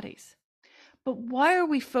their bodies. But why are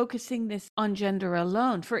we focusing this on gender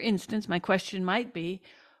alone? For instance, my question might be,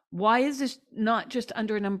 why is this not just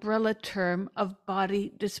under an umbrella term of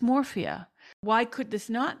body dysmorphia? Why could this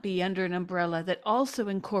not be under an umbrella that also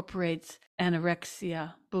incorporates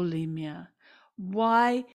anorexia, bulimia?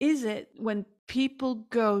 Why is it when people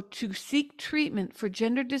go to seek treatment for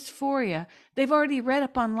gender dysphoria, they've already read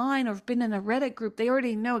up online or been in a Reddit group, they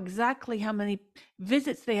already know exactly how many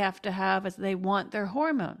visits they have to have as they want their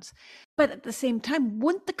hormones. But at the same time,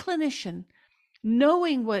 wouldn't the clinician,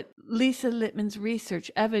 knowing what Lisa Littman's research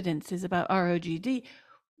evidence is about ROGD,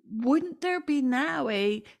 wouldn't there be now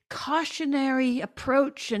a cautionary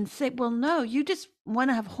approach and say, well, no, you just want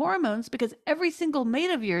to have hormones because every single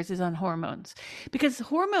mate of yours is on hormones? Because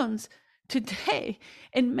hormones today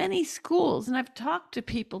in many schools, and I've talked to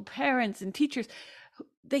people, parents and teachers,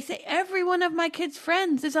 they say every one of my kids'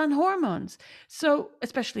 friends is on hormones. So,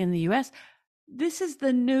 especially in the US, this is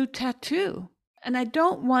the new tattoo. And I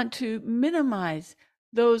don't want to minimize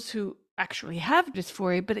those who actually have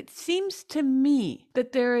dysphoria, but it seems to me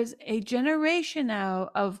that there is a generation now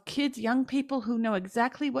of kids, young people who know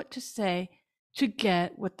exactly what to say to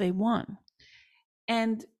get what they want.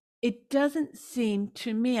 And it doesn't seem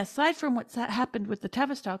to me, aside from what's happened with the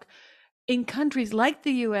Tavistock, in countries like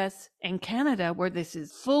the US and Canada, where this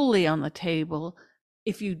is fully on the table,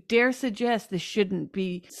 if you dare suggest this shouldn't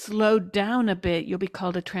be slowed down a bit, you'll be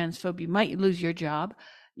called a transphobe. You might lose your job.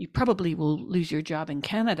 You probably will lose your job in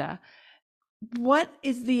Canada. What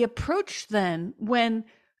is the approach then when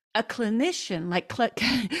a clinician like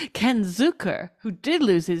Ken Zucker, who did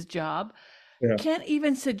lose his job, can't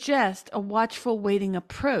even suggest a watchful waiting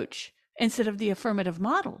approach instead of the affirmative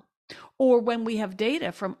model? Or when we have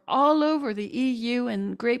data from all over the EU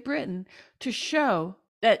and Great Britain to show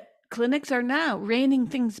that clinics are now reining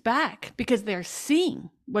things back because they're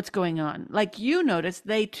seeing what's going on. Like you notice,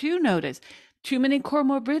 they too notice. too many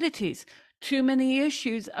comorbidities, too many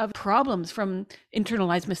issues of problems from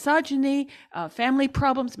internalized misogyny, family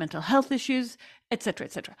problems, mental health issues, etc.,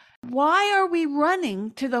 etc. Why are we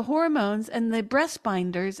running to the hormones and the breast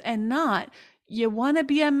binders and not, you want to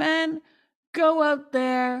be a man? Go out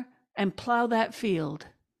there and plow that field.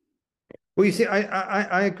 Well, you see,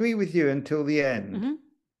 I agree with you until the end, Mm-hmm.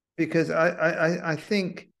 because I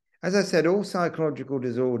think, as I said, all psychological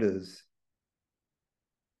disorders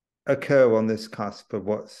occur on this cusp of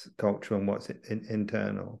what's cultural and what's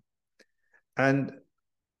internal. And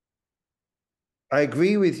I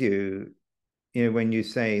agree with you, when you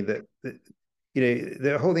say that,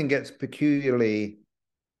 the whole thing gets peculiarly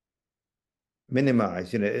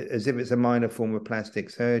minimized, as if it's a minor form of plastic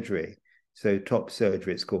surgery. So top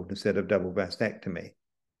surgery, it's called, instead of double mastectomy,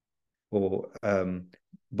 or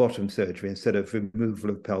bottom surgery instead of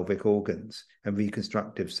removal of pelvic organs, and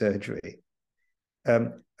reconstructive surgery.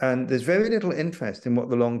 And there's very little interest in what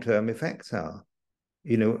the long-term effects are.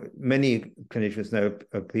 Many clinicians know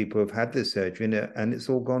of people who've had this surgery and it's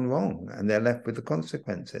all gone wrong, and they're left with the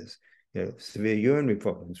consequences, severe urinary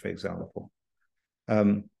problems, for example.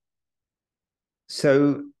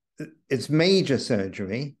 So it's major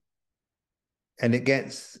surgery, and it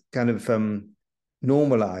gets kind of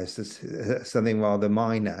normalized as something rather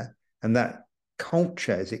minor, and that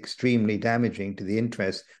culture is extremely damaging to the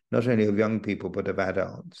interest not only of young people but of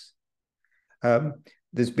adults.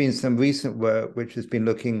 There's been some recent work which has been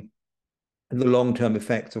looking at the long-term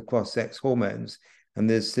effects of cross-sex hormones, and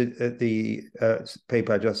there's the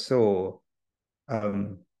paper I just saw,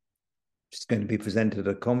 which is going to be presented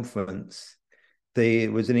at a conference.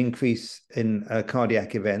 There was an increase in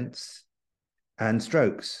cardiac events and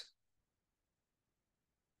strokes.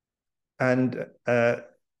 And the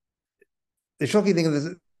shocking thing is,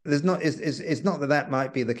 it's not that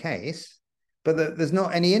might be the case, but that there's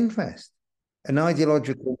not any interest. An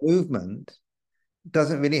ideological movement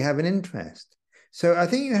doesn't really have an interest. So I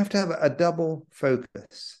think you have to have a double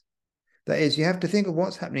focus. That is, you have to think of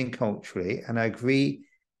what's happening culturally, and I agree,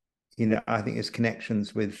 I think it's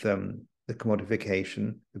connections with the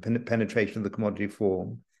commodification, the penetration of the commodity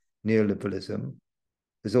form, neoliberalism.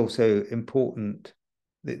 There's also important,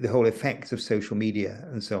 the whole effects of social media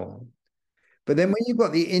and so on. But then when you've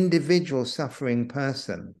got the individual suffering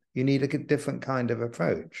person, you need a different kind of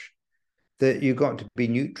approach, that you've got to be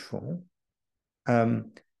neutral. I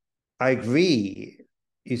agree.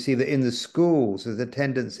 You see that in the schools, there's a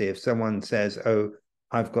tendency, if someone says, "Oh,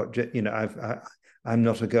 I've got, I'm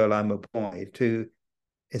not a girl, I'm a boy," to,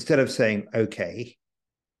 instead of saying, "Okay,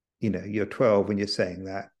 you're 12 when you're saying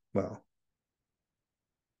that, well,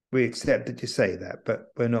 we accept that you say that, but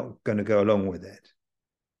we're not going to go along with it."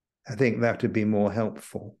 I think that would be more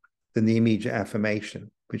helpful than the immediate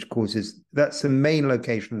affirmation, which causes, that's the main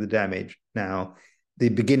location of the damage now. The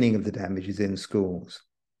beginning of the damage is in schools,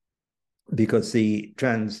 because the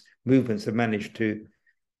trans movements have managed to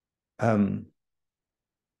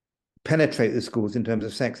penetrate the schools in terms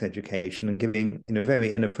of sex education, and giving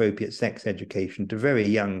very inappropriate sex education to very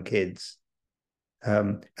young kids,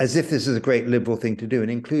 as if this is a great liberal thing to do.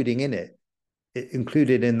 And included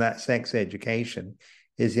in that sex education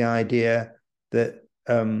is the idea that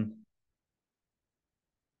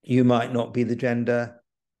you might not be the gender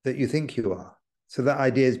that you think you are. So that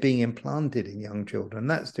idea is being implanted in young children.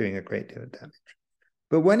 That's doing a great deal of damage.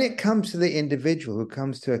 But when it comes to the individual who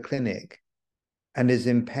comes to a clinic and is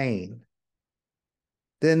in pain,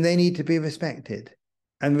 then they need to be respected.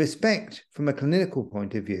 And respect from a clinical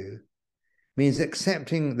point of view means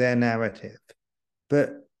accepting their narrative,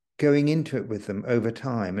 but going into it with them over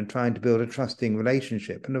time and trying to build a trusting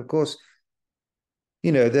relationship. And of course,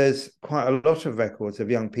 there's quite a lot of records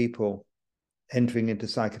of young people entering into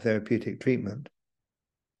psychotherapeutic treatment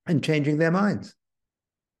and changing their minds.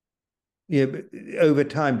 Over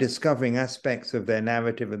time, discovering aspects of their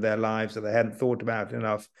narrative of their lives that they hadn't thought about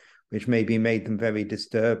enough, which maybe made them very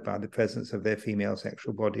disturbed by the presence of their female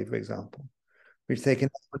sexual body, for example, which they can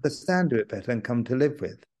understand a bit better and come to live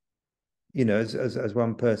with. As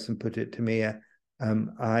one person put it to me,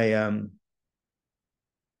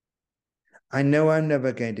 I know I'm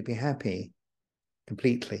never going to be happy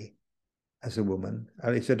completely as a woman.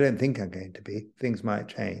 At least I don't think I'm going to be. Things might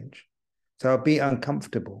change. So I'll be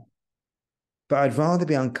uncomfortable. But I'd rather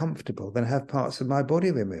be uncomfortable than have parts of my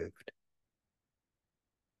body removed.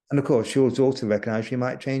 And of course, she also recognized she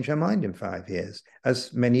might change her mind in 5 years,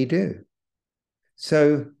 as many do.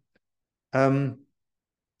 So I'm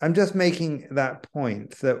just making that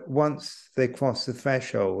point, that once they cross the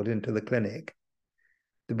threshold into the clinic,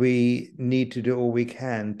 we need to do all we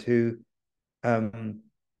can to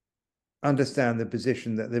understand the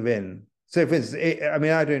position that they're in, So for instance, I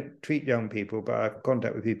mean, I don't treat young people, but I have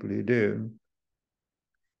contact with people who do.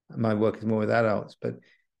 My work is more with adults, but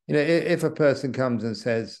if a person comes and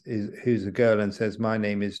says, who's a girl and says, my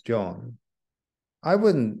name is John, I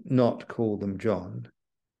wouldn't not call them John.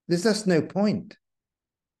 There's just no point.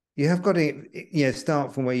 You have got to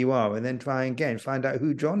start from where you are and then try again, find out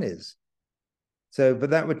who John is. So, but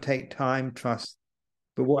that would take time, trust.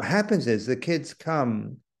 But what happens is the kids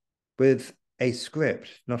come with a script,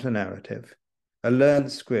 not a narrative, a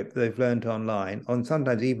learned script they've learned online,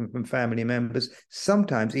 sometimes even from family members,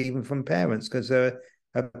 sometimes even from parents, because there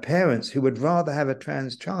are parents who would rather have a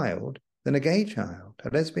trans child than a gay child, a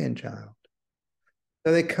lesbian child.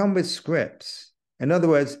 So they come with scripts. In other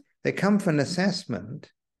words, they come for an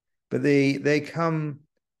assessment, but they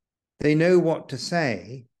know what to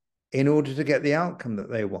say in order to get the outcome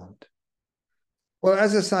that they want. Well,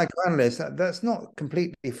 as a psychoanalyst, that's not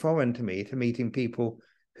completely foreign to me, to meeting people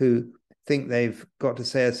who think they've got to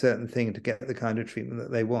say a certain thing to get the kind of treatment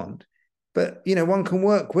that they want. But, one can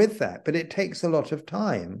work with that, but it takes a lot of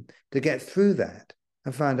time to get through that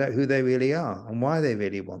and find out who they really are and why they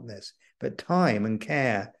really want this. But time and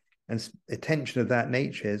care and attention of that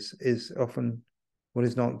nature is often what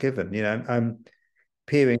is not given. I'm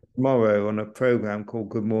appearing tomorrow on a program called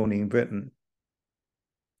Good Morning Britain.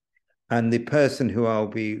 And the person who I'll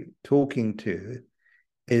be talking to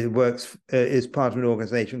is part of an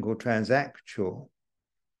organization called Transactual.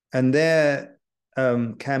 And they're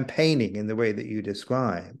campaigning in the way that you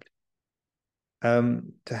described to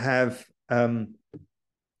have,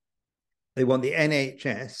 they want the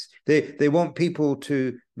NHS, they want people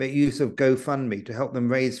to make use of GoFundMe to help them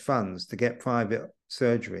raise funds to get private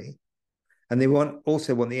surgery. And they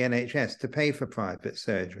also want the NHS to pay for private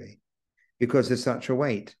surgery because there's such a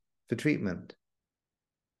wait for treatment.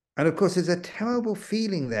 And of course, there's a terrible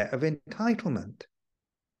feeling there of entitlement.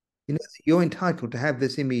 You're entitled to have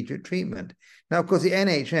this immediate treatment. Now, of course, the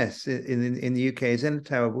NHS in the UK is in a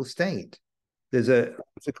terrible state. There's an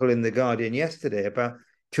article in The Guardian yesterday about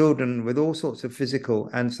children with all sorts of physical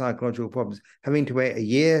and psychological problems having to wait a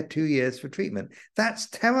year, 2 years for treatment. That's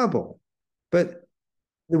terrible. But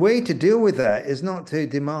the way to deal with that is not to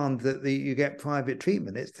demand that you get private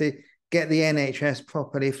treatment. It's to get the NHS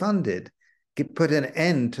properly funded, put an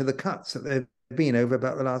end to the cuts that there have been over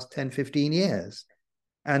about the last 10, 15 years,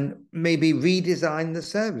 and maybe redesign the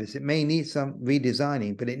service. It may need some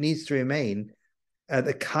redesigning, but it needs to remain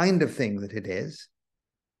the kind of thing that it is.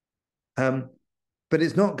 But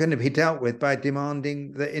it's not going to be dealt with by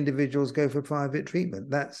demanding that individuals go for private treatment.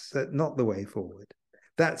 That's not the way forward.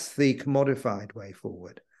 That's the commodified way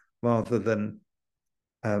forward, rather than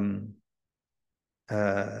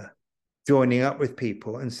joining up with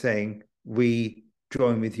people and saying, we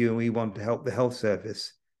join with you and we want to help the health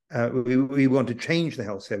service. We want to change the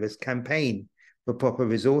health service, campaign for proper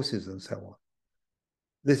resources and so on.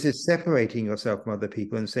 This is separating yourself from other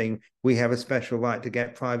people and saying, we have a special right to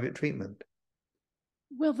get private treatment.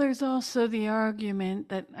 Well, there's also the argument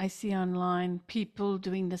that I see online, people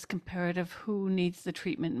doing this comparative, who needs the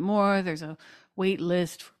treatment more. There's a wait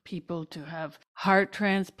list for people to have heart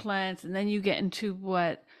transplants. And then you get into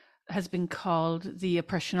what has been called the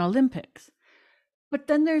Oppression Olympics. But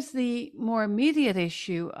then there's the more immediate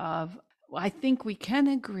issue of, I think we can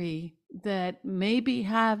agree that maybe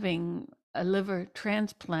having a liver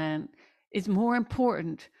transplant is more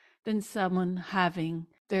important than someone having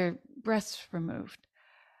their breasts removed.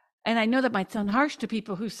 And I know that might sound harsh to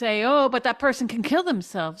people who say, oh, but that person can kill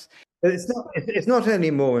themselves. But it's not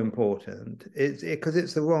only more important, it's because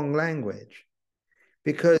it's the wrong language.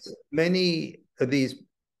 Because many of these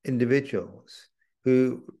individuals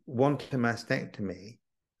who want a mastectomy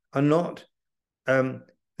are not, as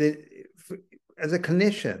a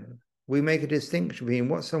clinician, we make a distinction between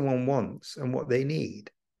what someone wants and what they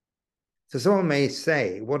need. So someone may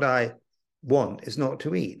say, what I want is not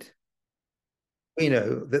to eat. We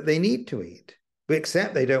know that they need to eat. We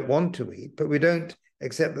accept they don't want to eat, but we don't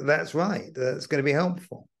accept that that's right, that's going to be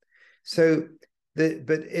helpful. So, but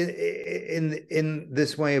in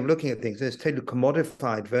this way of looking at things, there's a totally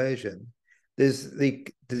commodified version. There's the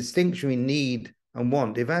distinction between need and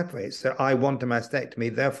want evaporates. So I want a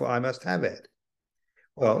mastectomy, therefore I must have it.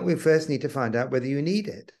 Well, we first need to find out whether you need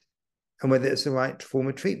it and whether it's the right form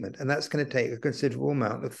of treatment. And that's going to take a considerable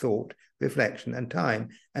amount of thought, reflection, and time,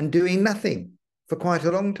 and doing nothing for quite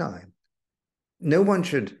a long time. No one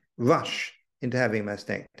should rush into having a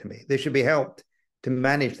mastectomy. They should be helped to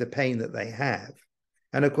manage the pain that they have.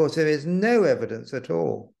 And of course, there is no evidence at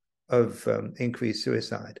all of increased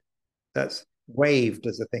suicide. That's waived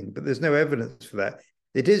as a thing, but there's no evidence for that.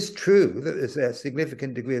 It is true that there's a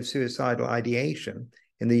significant degree of suicidal ideation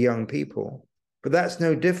in the young people. But that's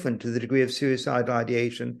no different to the degree of suicidal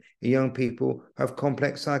ideation in young people who have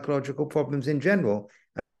complex psychological problems in general.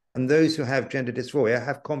 And those who have gender dysphoria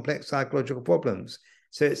have complex psychological problems.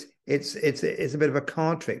 So it's a bit of a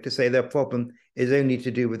card trick to say their problem is only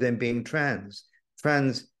to do with them being trans.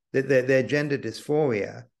 Their gender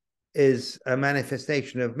dysphoria is a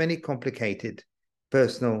manifestation of many complicated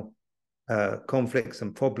personal conflicts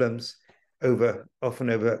and problems often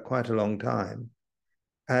over quite a long time.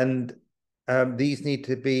 And these need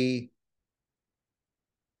to be,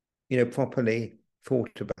 properly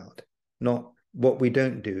thought about. Not what we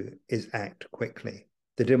don't do is act quickly.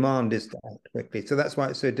 The demand is to act quickly. So that's why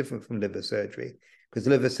it's so different from liver surgery, because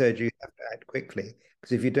liver surgery, you have to act quickly.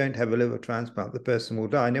 Because if you don't have a liver transplant, the person will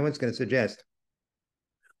die. No one's going to suggest,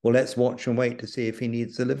 well, let's watch and wait to see if he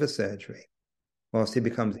needs the liver surgery whilst he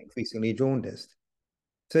becomes increasingly jaundiced.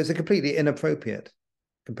 So it's a completely inappropriate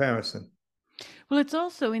comparison. Well, it's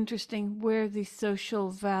also interesting where the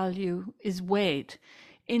social value is weighed,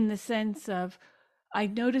 in the sense of, I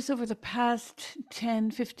notice over the past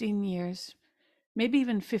 10, 15 years, maybe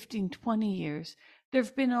even 15, 20 years, there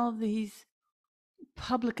have been all these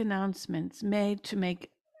public announcements made to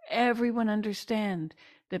make everyone understand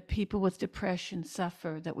that people with depression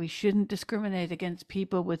suffer, that we shouldn't discriminate against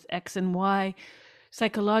people with X and Y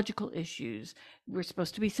psychological issues. We're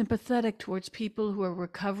supposed to be sympathetic towards people who are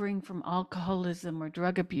recovering from alcoholism or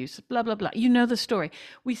drug abuse, blah, blah, blah. You know the story.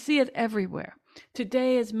 We see it everywhere.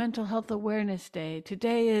 Today is Mental Health Awareness Day.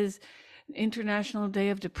 Today is International Day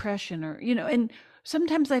of Depression, and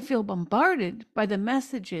sometimes I feel bombarded by the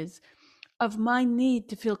messages of my need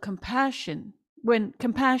to feel compassion, when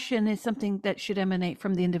compassion is something that should emanate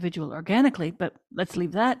from the individual organically, but let's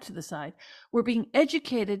leave that to the side. We're being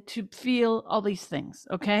educated to feel all these things,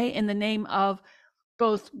 okay, in the name of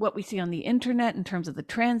both what we see on the internet in terms of the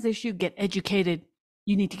trans issue, get educated,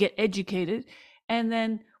 you need to get educated, and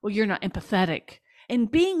then, well, you're not empathetic. And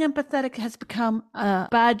being empathetic has become a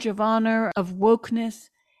badge of honor, of wokeness.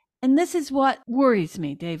 And this is what worries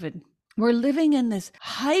me, David. We're living in this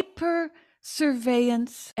hyper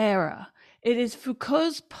surveillance era. It is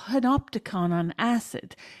Foucault's panopticon on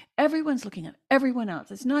acid. Everyone's looking at everyone else.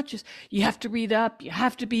 It's not just, you have to read up, you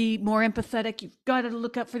have to be more empathetic, you've got to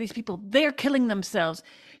look up for these people. They're killing themselves.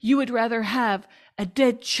 You would rather have a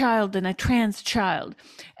dead child than a trans child.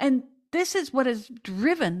 And this is what has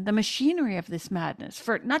driven the machinery of this madness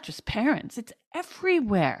for not just parents, it's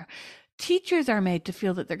everywhere. Teachers are made to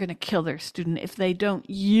feel that they're going to kill their student if they don't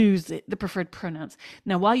use the preferred pronouns.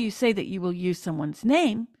 Now, while you say that you will use someone's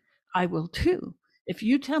name, I will too. If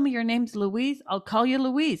you tell me your name's Louise, I'll call you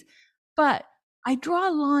Louise. But I draw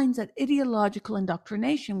lines at ideological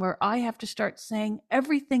indoctrination where I have to start saying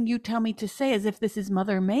everything you tell me to say as if this is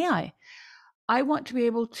Mother May I. I want to be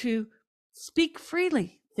able to speak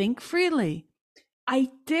freely, think freely. I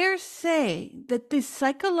dare say that this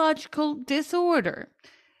psychological disorder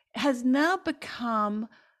has now become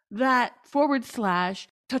that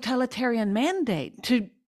 / totalitarian mandate to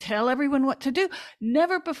tell everyone what to do.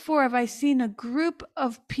 Never before have I seen a group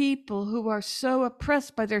of people who are so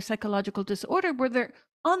oppressed by their psychological disorder where they're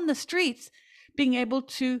on the streets being able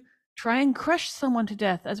to try and crush someone to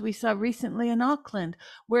death, as we saw recently in Auckland,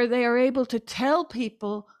 where they are able to tell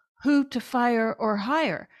people who to fire or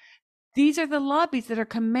hire. These are the lobbies that are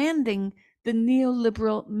commanding the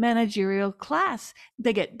neoliberal managerial class.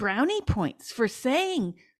 They get brownie points for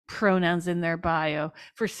saying pronouns in their bio,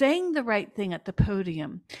 for saying the right thing at the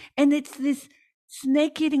podium. And it's this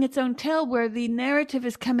snake eating its own tail where the narrative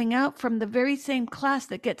is coming out from the very same class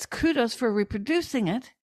that gets kudos for reproducing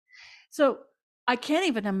it. So I can't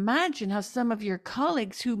even imagine how some of your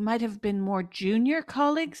colleagues who might have been more junior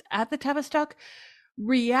colleagues at the Tavistock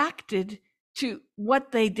reacted to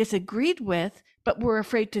what they disagreed with, but were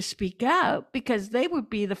afraid to speak out because they would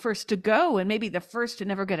be the first to go and maybe the first to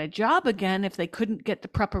never get a job again if they couldn't get the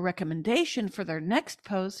proper recommendation for their next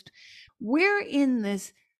post. We're in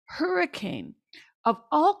this hurricane of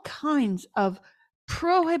all kinds of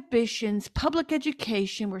prohibitions, public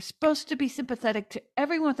education. We're supposed to be sympathetic to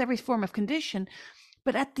everyone with every form of condition.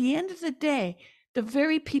 But at the end of the day, the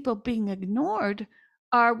very people being ignored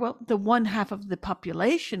are, well, the one half of the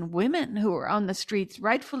population, women who are on the streets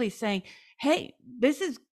rightfully saying, hey, this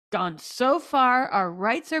has gone so far, our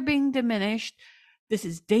rights are being diminished, this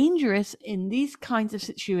is dangerous in these kinds of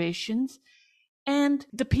situations. And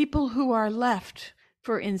the people who are left,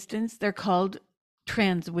 for instance, they're called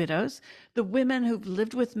trans widows, the women who've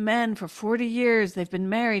lived with men for 40 years, they've been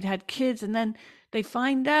married, had kids, and then they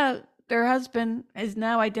find out their husband is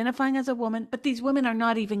now identifying as a woman, but these women are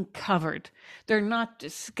not even covered. They're not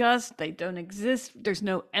discussed. They don't exist. There's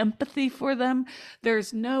no empathy for them.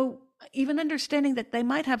 There's no even understanding that they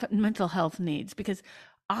might have mental health needs, because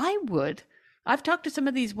I've talked to some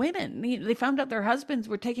of these women. They found out their husbands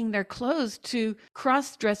were taking their clothes to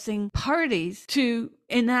cross-dressing parties to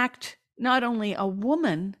enact not only a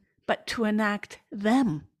woman, but to enact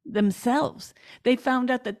themselves. They found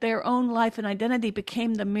out that their own life and identity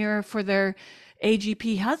became the mirror for their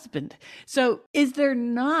AGP husband. So is there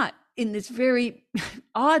not, in this very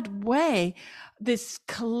odd way, this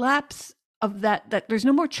collapse of that there's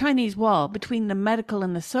no more Chinese wall between the medical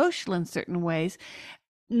and the social in certain ways,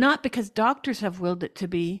 not because doctors have willed it to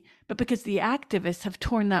be, but because the activists have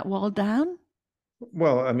torn that wall down?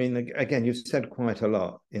 Well, I mean, again, you've said quite a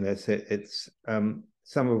lot, so it's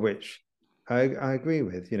some of which I agree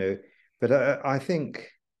with, but I think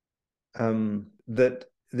that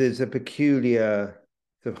there's a peculiar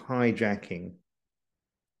sort of hijacking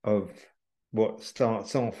of what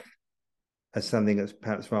starts off as something that's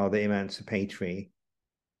perhaps rather emancipatory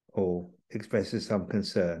or expresses some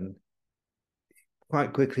concern,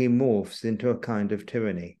 quite quickly morphs into a kind of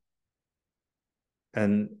tyranny.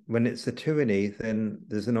 And when it's a tyranny, then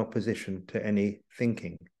there's an opposition to any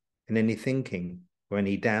thinking. And any thinking or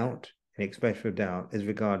any doubt, any expression of doubt, is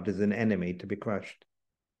regarded as an enemy to be crushed.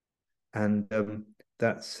 And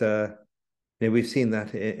that's, we've seen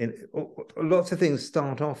that in lots of things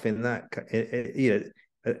start off in that,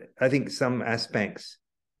 I think some aspects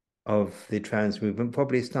of the trans movement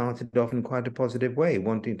probably started off in quite a positive way,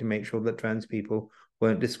 wanting to make sure that trans people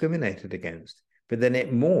weren't discriminated against. But then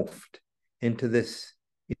it morphed into this,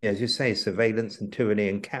 as you say, surveillance and tyranny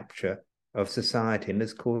and capture of society, and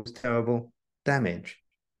has caused terrible damage.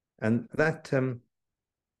 And that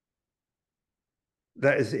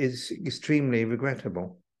is extremely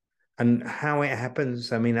regrettable. And how it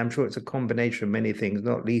happens, I mean, I'm sure it's a combination of many things,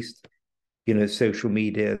 not least, social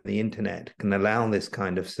media, the internet can allow this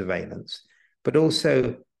kind of surveillance, but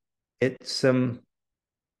also it's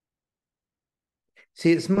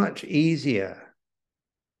it's much easier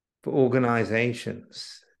for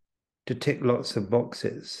organizations to tick lots of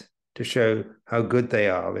boxes to show how good they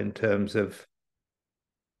are in terms of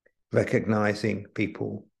recognizing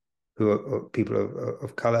people who are people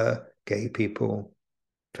of color, gay people,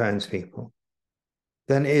 trans people,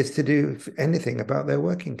 than it is to do anything about their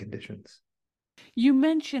working conditions. You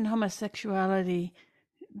mentioned homosexuality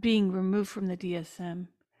being removed from the DSM.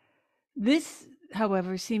 This,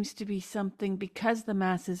 however, seems to be something, because the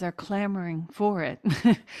masses are clamoring for it,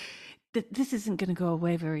 that this isn't going to go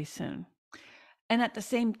away very soon. And at the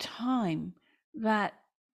same time, that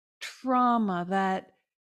trauma,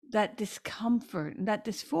 that discomfort, that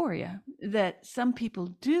dysphoria that some people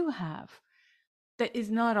do have, that is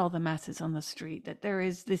not all the masses on the street, that there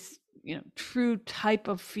is this, true type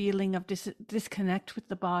of feeling of disconnect with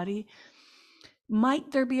the body. Might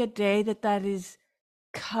there be a day that is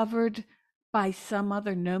covered by some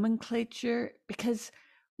other nomenclature? Because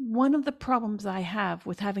one of the problems I have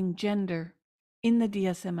with having gender in the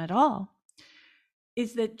DSM at all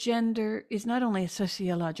is that gender is not only a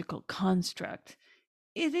sociological construct,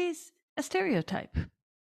 it is a stereotype.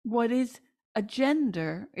 What is a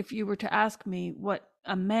gender? If you were to ask me what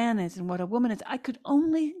a man is and what a woman is, I could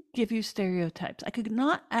only give you stereotypes. I could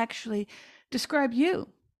not actually describe you.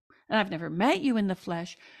 And I've never met you in the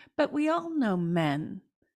flesh, but we all know men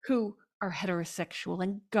who are heterosexual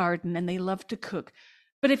and garden and they love to cook.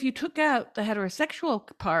 But if you took out the heterosexual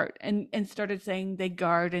part and started saying they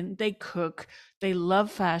garden, they cook, they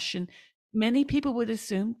love fashion, many people would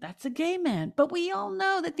assume that's a gay man. But we all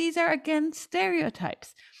know that these are, again,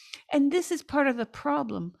 stereotypes. And this is part of the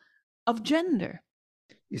problem of gender.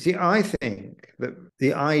 You see, I think that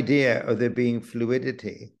the idea of there being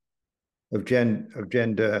fluidity of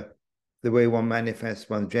gender, the way one manifests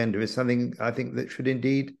one's gender, is something I think that should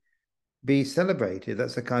indeed be celebrated.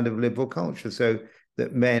 That's a kind of liberal culture, so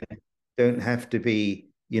that men don't have to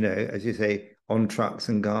be, as you say, on trucks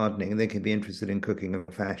and gardening. They can be interested in cooking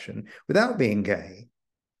and fashion without being gay.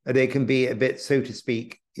 They can be a bit, so to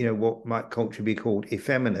speak, what might culture be called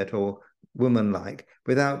effeminate or woman-like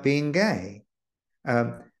without being gay.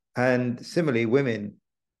 And similarly, women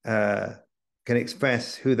can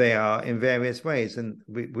express who they are in various ways. And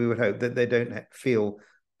we would hope that they don't feel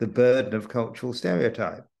the burden of cultural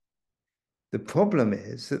stereotype. The problem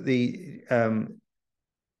is that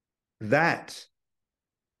that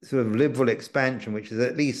sort of liberal expansion, which is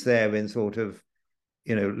at least there in sort of,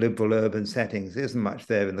 liberal urban settings, isn't much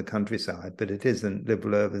there in the countryside, but it is in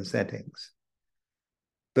liberal urban settings.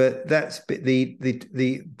 But that's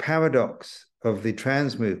the paradox of the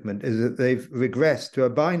trans movement is that they've regressed to a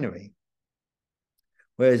binary.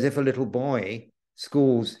 Whereas if a little boy,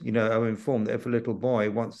 schools, are informed that if a little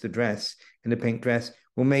boy wants to dress in a pink dress,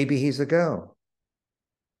 well, maybe he's a girl.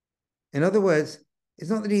 In other words, it's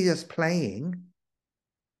not that he's just playing.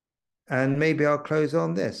 And maybe I'll close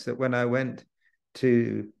on this, that when I went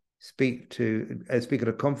to speak at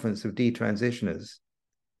a conference of detransitioners,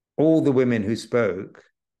 all the women who spoke,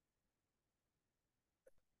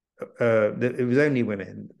 it was only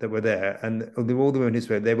women that were there, and all the women who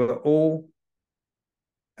spoke, they were all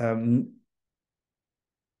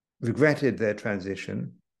regretted their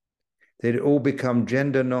transition. They'd all become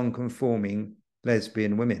gender non-conforming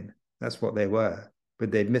lesbian women. That's what they were,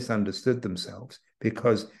 but they'd misunderstood themselves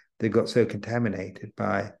because they got so contaminated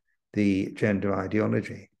by the gender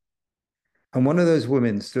ideology. And one of those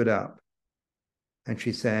women stood up and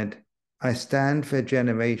she said, "I stand for a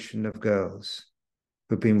generation of girls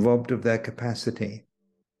who've been robbed of their capacity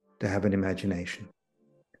to have an imagination."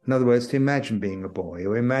 In other words, to imagine being a boy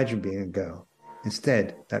or imagine being a girl.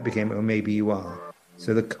 Instead, that became, "Oh, maybe you are."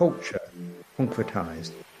 So the culture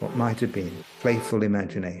concretized what might have been playful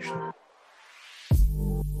imagination.